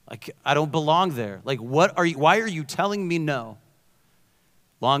 Like, I don't belong there. Like, why are you telling me no?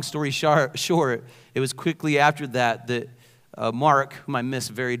 Long story short, it was quickly after that Mark, whom I miss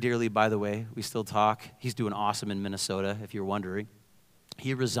very dearly, by the way, we still talk. He's doing awesome in Minnesota, if you're wondering.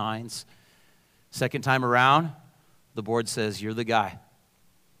 He resigns. Second time around, the board says, you're the guy.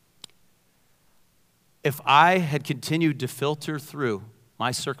 If I had continued to filter through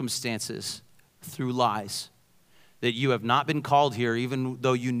my circumstances through lies, that you have not been called here, even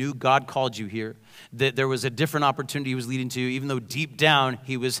though you knew God called you here, that there was a different opportunity He was leading to you, even though deep down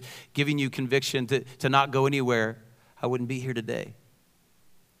He was giving you conviction to not go anywhere, I wouldn't be here today.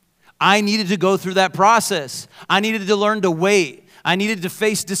 I needed to go through that process. I needed to learn to wait. I needed to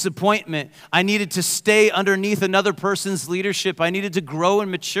face disappointment. I needed to stay underneath another person's leadership. I needed to grow in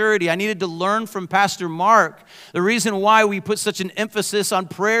maturity. I needed to learn from Pastor Mark. The reason why we put such an emphasis on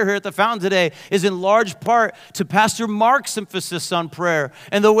prayer here at the Fountain today is in large part to Pastor Mark's emphasis on prayer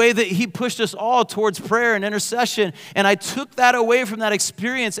and the way that he pushed us all towards prayer and intercession. And I took that away from that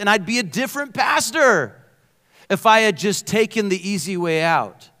experience, and I'd be a different pastor if I had just taken the easy way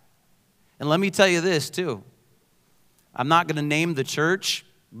out. And let me tell you this too. I'm not going to name the church,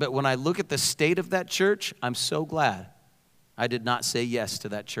 but when I look at the state of that church, I'm so glad I did not say yes to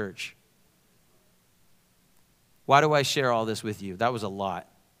that church. Why do I share all this with you? That was a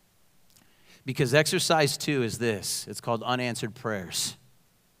lot. Because exercise 2 is this. It's called unanswered prayers.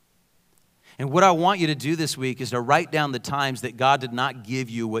 And what I want you to do this week is to write down the times that God did not give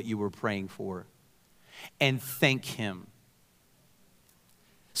you what you were praying for and thank Him.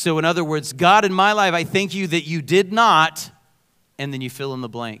 So in other words, God, in my life, I thank you that you did not, and then you fill in the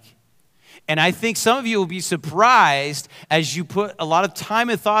blank. And I think some of you will be surprised as you put a lot of time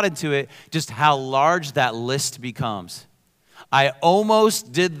and thought into it, just how large that list becomes. I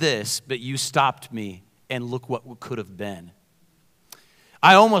almost did this, but you stopped me, and look what could have been.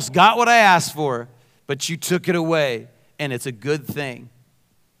 I almost got what I asked for, but you took it away, and it's a good thing.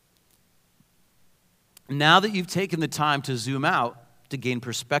 Now that you've taken the time to zoom out, to gain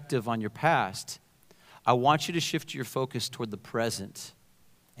perspective on your past, I want you to shift your focus toward the present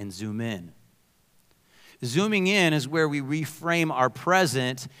and zoom in. Zooming in is where we reframe our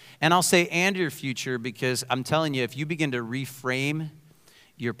present, and I'll say and your future, because I'm telling you, if you begin to reframe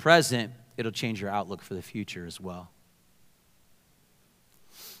your present, it'll change your outlook for the future as well.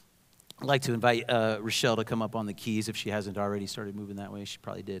 I'd like to invite Rochelle to come up on the keys if she hasn't already started moving that way. She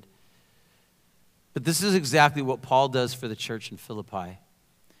probably did. But this is exactly what Paul does for the church in Philippi.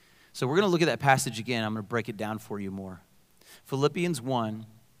 So we're going to look at that passage again. I'm going to break it down for you more. Philippians 1,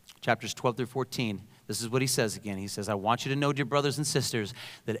 chapters 12 through 14. This is what he says again. He says, I want you to know, dear brothers and sisters,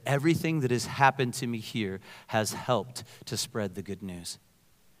 that everything that has happened to me here has helped to spread the good news.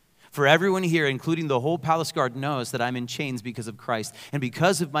 For everyone here, including the whole palace guard, knows that I'm in chains because of Christ. And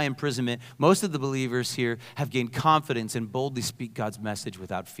because of my imprisonment, most of the believers here have gained confidence and boldly speak God's message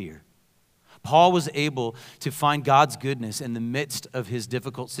without fear. Paul was able to find God's goodness in the midst of his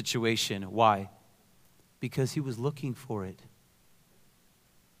difficult situation. Why? Because he was looking for it.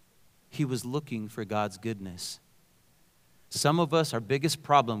 He was looking for God's goodness. Some of us, our biggest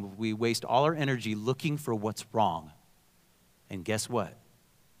problem, we waste all our energy looking for what's wrong. And guess what?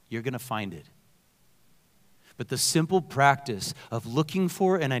 You're going to find it. But the simple practice of looking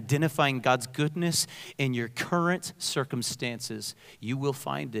for and identifying God's goodness in your current circumstances, you will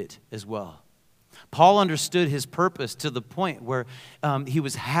find it as well. Paul understood his purpose to the point where he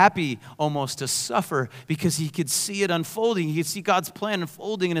was happy almost to suffer because he could see it unfolding. He could see God's plan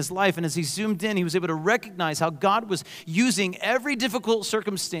unfolding in his life. And as he zoomed in, he was able to recognize how God was using every difficult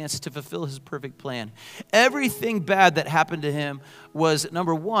circumstance to fulfill his perfect plan. Everything bad that happened to him was,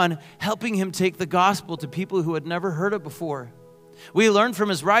 number one, helping him take the gospel to people who had never heard it before. We learned from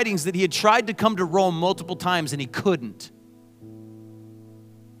his writings that he had tried to come to Rome multiple times and he couldn't.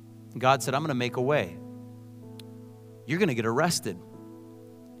 God said, I'm going to make a way. You're going to get arrested.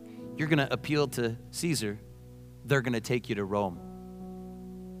 You're going to appeal to Caesar. They're going to take you to Rome.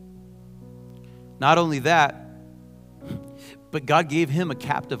 Not only that, but God gave him a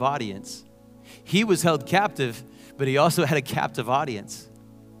captive audience. He was held captive, but he also had a captive audience.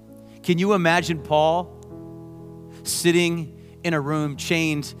 Can you imagine Paul sitting in a room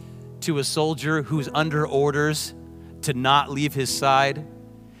chained to a soldier who's under orders to not leave his side?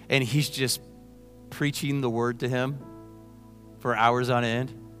 And he's just preaching the word to him for hours on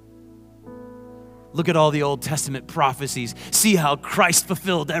end. Look at all the Old Testament prophecies. See how Christ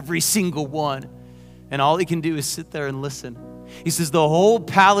fulfilled every single one. And all he can do is sit there and listen. He says, the whole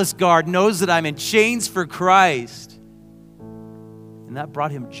palace guard knows that I'm in chains for Christ. And that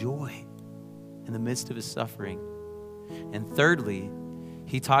brought him joy in the midst of his suffering. And thirdly,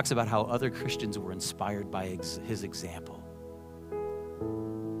 he talks about how other Christians were inspired by his example.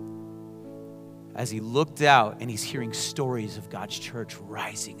 As he looked out and he's hearing stories of God's church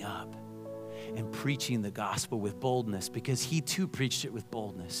rising up and preaching the gospel with boldness, because he too preached it with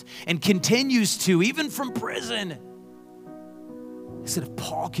boldness and continues to, even from prison. He said, if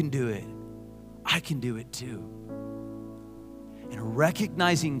Paul can do it, I can do it too. And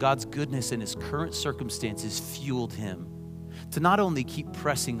recognizing God's goodness in his current circumstances fueled him to not only keep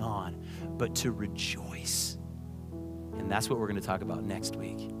pressing on, but to rejoice. And that's what we're going to talk about next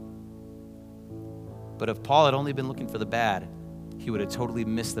week. But if Paul had only been looking for the bad, he would have totally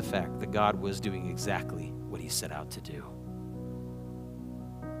missed the fact that God was doing exactly what he set out to do.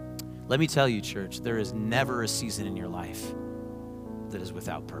 Let me tell you, church, there is never a season in your life that is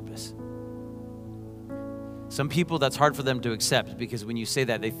without purpose. Some people, that's hard for them to accept, because when you say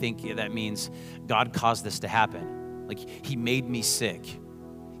that, they think that means God caused this to happen. Like, he made me sick.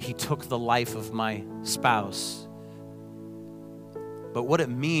 He took the life of my spouse. But what it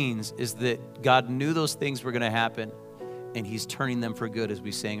means is that God knew those things were going to happen, and he's turning them for good, as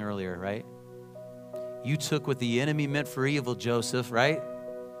we sang earlier, right? You took what the enemy meant for evil, Joseph, right?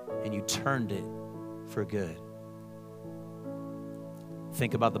 And you turned it for good.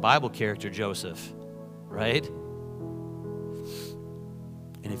 Think about the Bible character Joseph, right?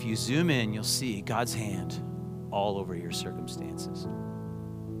 And if you zoom in, you'll see God's hand all over your circumstances.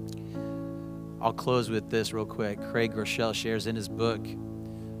 I'll close with this real quick. Craig Groeschel shares in his book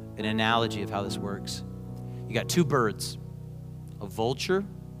an analogy of how this works. You got two birds, a vulture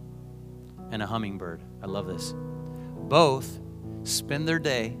and a hummingbird. I love this. Both spend their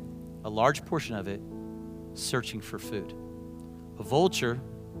day, a large portion of it, searching for food. A vulture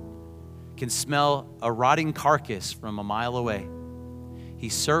can smell a rotting carcass from a mile away. He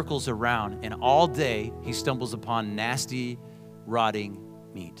circles around, and all day he stumbles upon nasty, rotting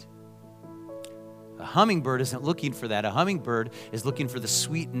meat. A hummingbird isn't looking for that. A hummingbird is looking for the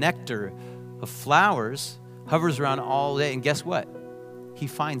sweet nectar of flowers, hovers around all day, and guess what? He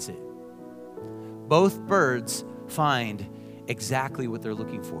finds it. Both birds find exactly what they're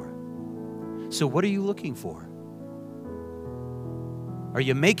looking for. So what are you looking for? Are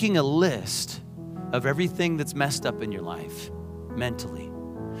you making a list of everything that's messed up in your life mentally?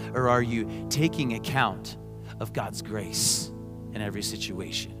 Or are you taking account of God's grace in every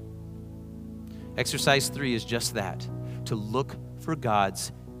situation? Exercise 3 is just that, to look for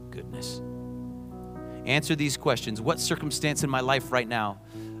God's goodness. Answer these questions. What circumstance in my life right now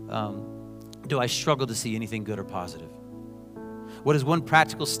do I struggle to see anything good or positive? What is one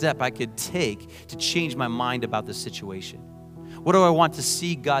practical step I could take to change my mind about this situation? What do I want to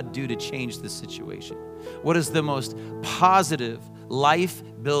see God do to change this situation? What is the most positive,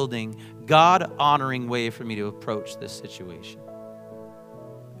 life-building, God-honoring way for me to approach this situation?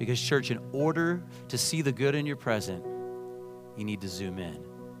 Because, church, in order to see the good in your present, you need to zoom in.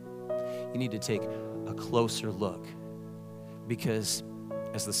 You need to take a closer look. Because,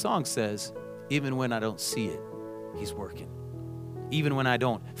 as the song says, even when I don't see it, he's working. Even when I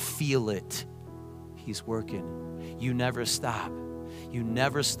don't feel it, he's working. You never stop. You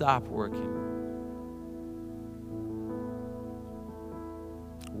never stop working.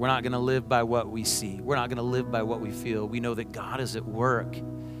 We're not going to live by what we see. We're not going to live by what we feel. We know that God is at work.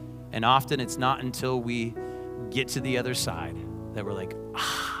 And often it's not until we get to the other side that we're like,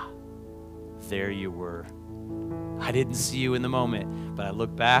 there you were. I didn't see you in the moment, but I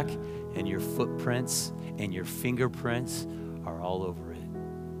look back and your footprints and your fingerprints are all over it.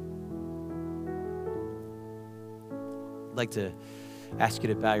 I'd like to ask you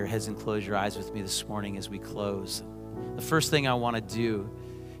to bow your heads and close your eyes with me this morning as we close. The first thing I want to do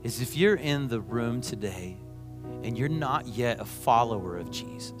is, if you're in the room today and you're not yet a follower of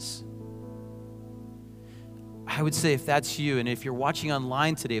Jesus, I would say if that's you, and if you're watching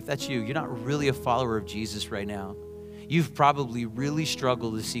online today, if that's you, you're not really a follower of Jesus right now. You've probably really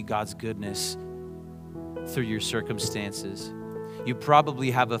struggled to see God's goodness through your circumstances. You probably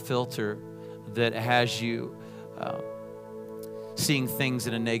have a filter that has you seeing things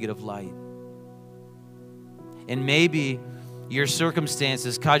in a negative light. And maybe your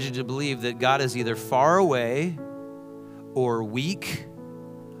circumstances cause you to believe that God is either far away or weak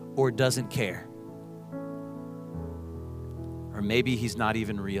or doesn't care. Or maybe he's not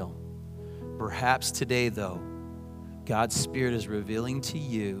even real. Perhaps today, though, God's Spirit is revealing to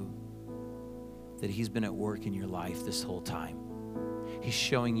you that he's been at work in your life this whole time. He's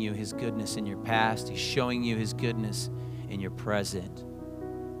showing you his goodness in your past. He's showing you his goodness in your present.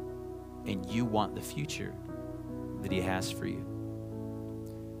 And you want the future that he has for you.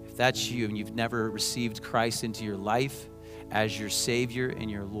 If that's you and you've never received Christ into your life as your Savior and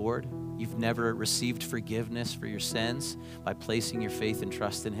your Lord, you've never received forgiveness for your sins by placing your faith and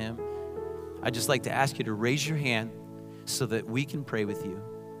trust in him, I'd just like to ask you to raise your hand so that we can pray with you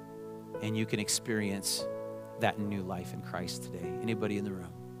and you can experience that new life in Christ today. Anybody in the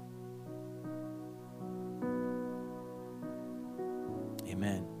room?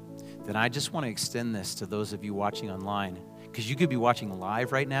 Amen. Then I just want to extend this to those of you watching online, because you could be watching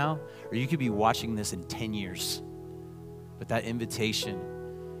live right now, or you could be watching this in 10 years. But that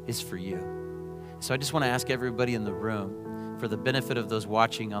invitation is for you. So I just want to ask everybody in the room, for the benefit of those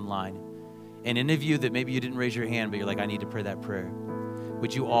watching online, and any of you that maybe you didn't raise your hand, but you're like, I need to pray that prayer.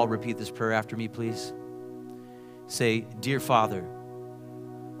 Would you all repeat this prayer after me, please? Say, Dear Father,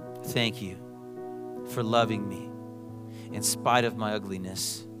 thank you for loving me in spite of my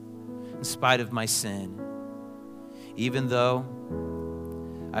ugliness, in spite of my sin, even though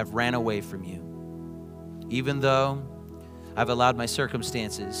I've ran away from you, even though I've allowed my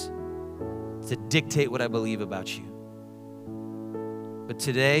circumstances to dictate what I believe about you. But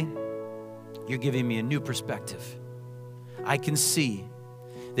today, you're giving me a new perspective. I can see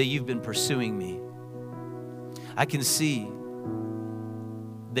that you've been pursuing me. I can see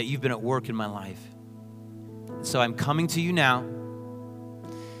that you've been at work in my life. So I'm coming to you now,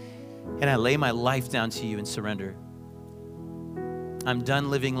 and I lay my life down to you in surrender. I'm done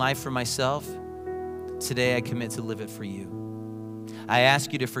living life for myself. Today I commit to live it for you. I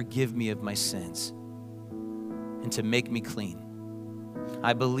ask you to forgive me of my sins and to make me clean.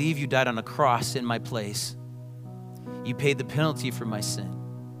 I believe you died on a cross in my place. You paid the penalty for my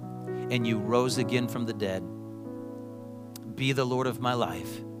sin, and you rose again from the dead. Be the Lord of my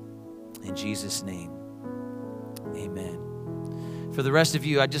life. In Jesus' name, amen. For the rest of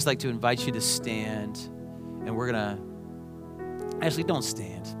you, I'd just like to invite you to stand, and we're going to, actually don't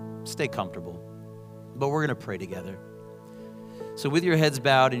stand, stay comfortable, but we're going to pray together. So with your heads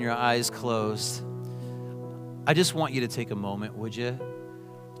bowed and your eyes closed, I just want you to take a moment, would you,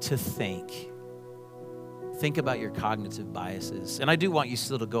 to think. Think about your cognitive biases. And I do want you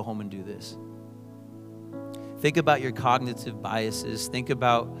still to go home and do this. Think about your cognitive biases. Think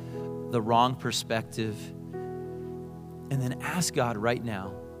about the wrong perspective. And then ask God right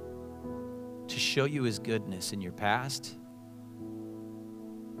now to show you his goodness in your past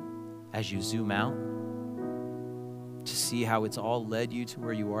as you zoom out, to see how it's all led you to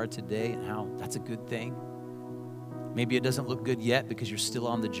where you are today and how that's a good thing. Maybe it doesn't look good yet because you're still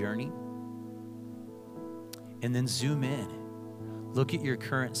on the journey. And then zoom in. Look at your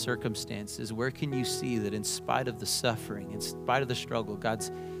current circumstances. Where can you see that in spite of the suffering, in spite of the struggle,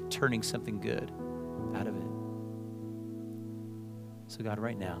 God's turning something good out of it? So God,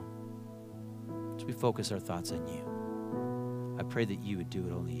 right now, as we focus our thoughts on you, I pray that you would do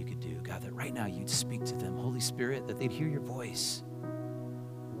what only you could do. God, that right now you'd speak to them. Holy Spirit, that they'd hear your voice,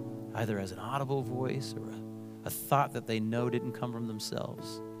 either as an audible voice or a thought that they know didn't come from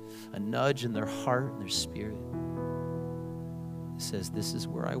themselves, a nudge in their heart and their spirit that says, this is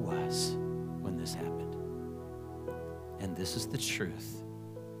where I was when this happened. And this is the truth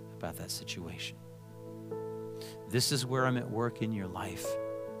about that situation. This is where I'm at work in your life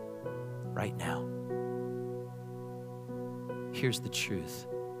right now. Here's the truth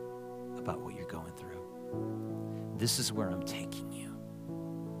about what you're going through. This is where I'm taking you.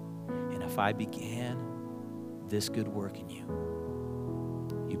 And if I began this good work in you,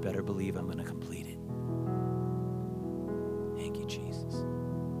 you better believe I'm going to complete it. Thank you, Jesus.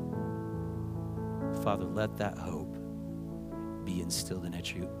 Father, let that hope be instilled in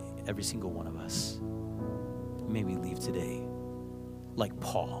every single one of us. May we leave today like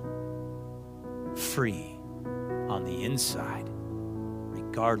Paul, free on the inside,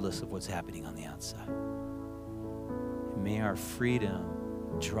 regardless of what's happening on the outside. And may our freedom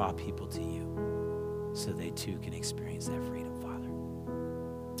draw people to you so they too can experience that freedom, Father.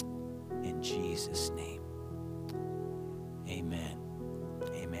 In Jesus' name, amen.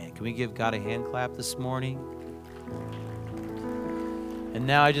 Amen. Can we give God a hand clap this morning? And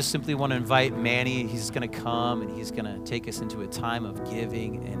now I just simply want to invite Manny. He's going to come and he's going to take us into a time of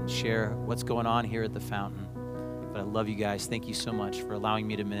giving and share what's going on here at the fountain. But I love you guys. Thank you so much for allowing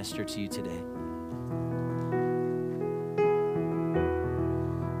me to minister to you today.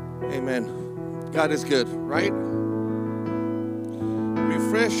 Amen. God is good, right?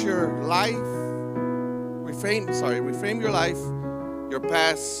 Refresh your life. Reframe your life, your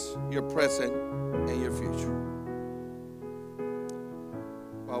past, your present, and your future.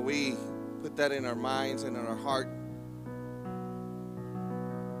 While we put that in our minds and in our heart,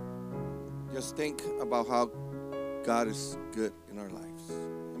 just think about how God is good in our lives.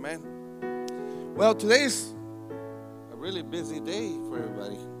 Amen. Well, today's a really busy day for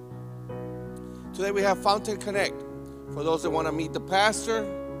everybody. Today we have Fountain Connect. For those that want to meet the pastor,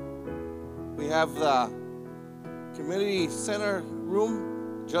 we have the community center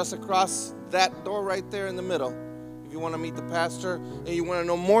room just across that door right there in the middle. If you want to meet the pastor and you want to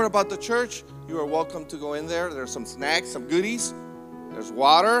know more about the church, you are welcome to go in there. There's some snacks, some goodies. There's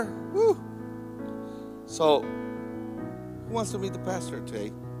water. Woo. So, who wants to meet the pastor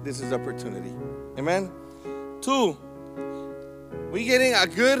today? This is the opportunity. Amen. 2, we're getting a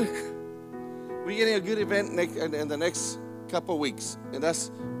good event in the next couple weeks, and that's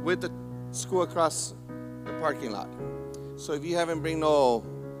with the school across the parking lot. So if you haven't bring no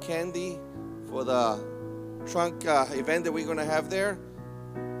candy for the trunk event that we're going to have there,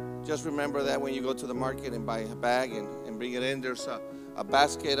 just remember that when you go to the market and buy a bag and bring it in, there's a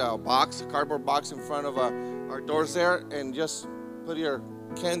basket, a box, a cardboard box in front of our doors there, and just put your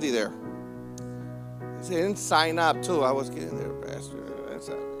candy there. They didn't sign up too. I was getting there, Pastor.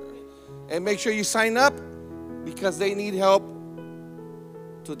 And make sure you sign up because they need help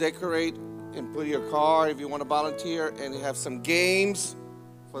to decorate and put your car if you want to volunteer, and have some games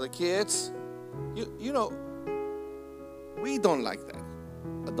for the kids. You know, we don't like that,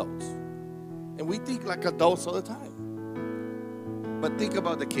 adults. And we think like adults all the time. But think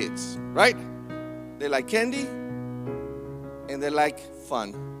about the kids, right? They like candy and they like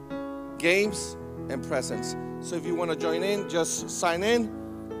fun, games and presents. So if you want to join in, just sign in.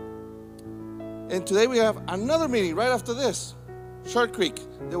 And today we have another meeting right after this, Short Creek.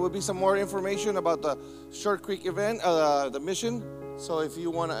 There will be some more information about the Short Creek event, the mission. So if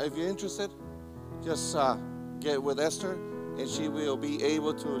you're interested, just get with Esther, and she will be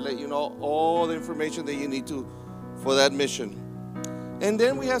able to let you know all the information that you need to for that mission. And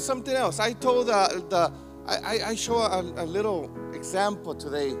then we have something else. I told I show a little example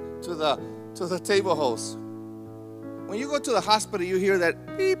today to the table host. When you go to the hospital, you hear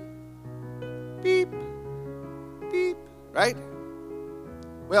that beep, beep, beep, right?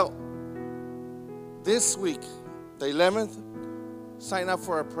 Well, this week, the 11th, sign up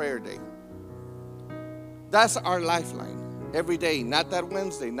for a prayer day. That's our lifeline. Every day, not that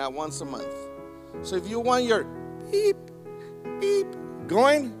Wednesday, not once a month. So if you want your beep, beep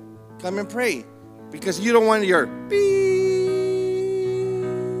going, come and pray. Because you don't want your beep.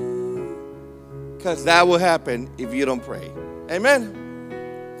 Because that will happen if you don't pray. Amen.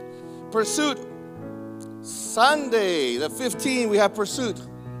 Pursuit. Sunday, the 15th, we have Pursuit.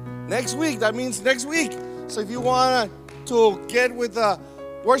 Next week, that means next week. So if you want to get with the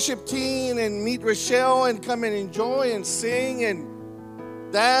worship team and meet Rochelle and come and enjoy and sing and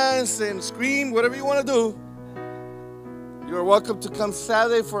dance and scream, whatever you want to do, you're welcome to come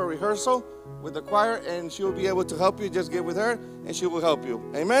Saturday for a rehearsal with the choir, and she will be able to help you. Just get with her and she will help you.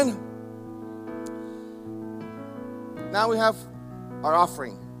 Amen. Now we have our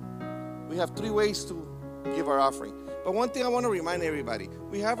offering. We have 3 ways to give our offering. But one thing I want to remind everybody,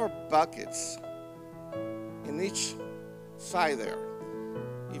 we have our buckets in each side there.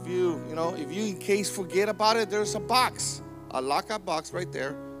 If you in case forget about it, there's a box, a lockup box right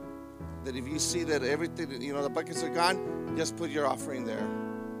there, that if you see that everything, the buckets are gone, just put your offering there.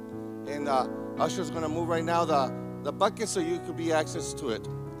 And Usher's going to move right now the bucket so you could be access to it.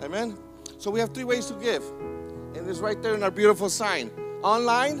 Amen? So we have 3 ways to give. And it's right there in our beautiful sign.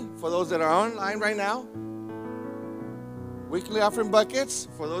 Online, for those that are online right now. Weekly offering buckets,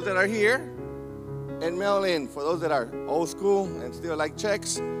 for those that are here. And mail in, for those that are old school and still like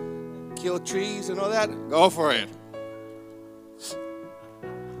checks, kill trees and all that. Go for it.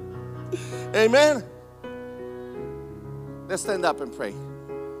 Amen. Let's stand up and pray.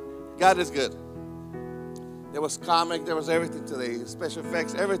 God is good. There was comic, there was everything today, special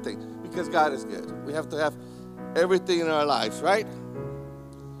effects, everything, because God is good. We have to have everything in our lives, right?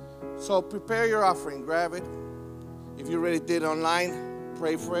 So prepare your offering, grab it. If you already did online,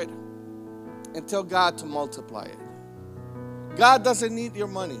 pray for it, and tell God to multiply it. God doesn't need your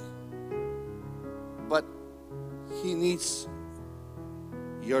money, but He needs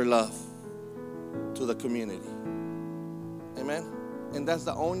your love to the community. Amen? And that's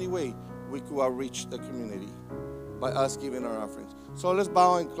the only way we could outreach the community, by us giving our offerings. So let's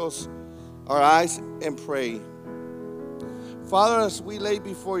bow and close our eyes and pray. Father, as we lay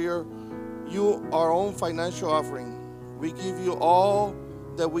before you our own financial offering, we give you all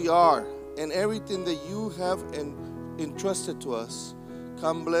that we are and everything that you have entrusted to us.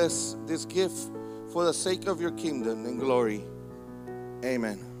 Come bless this gift for the sake of your kingdom and glory.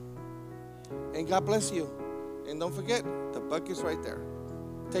 Amen. And God bless you. And don't forget, the bucket's right there.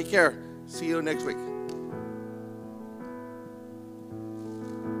 Take care. See you next week.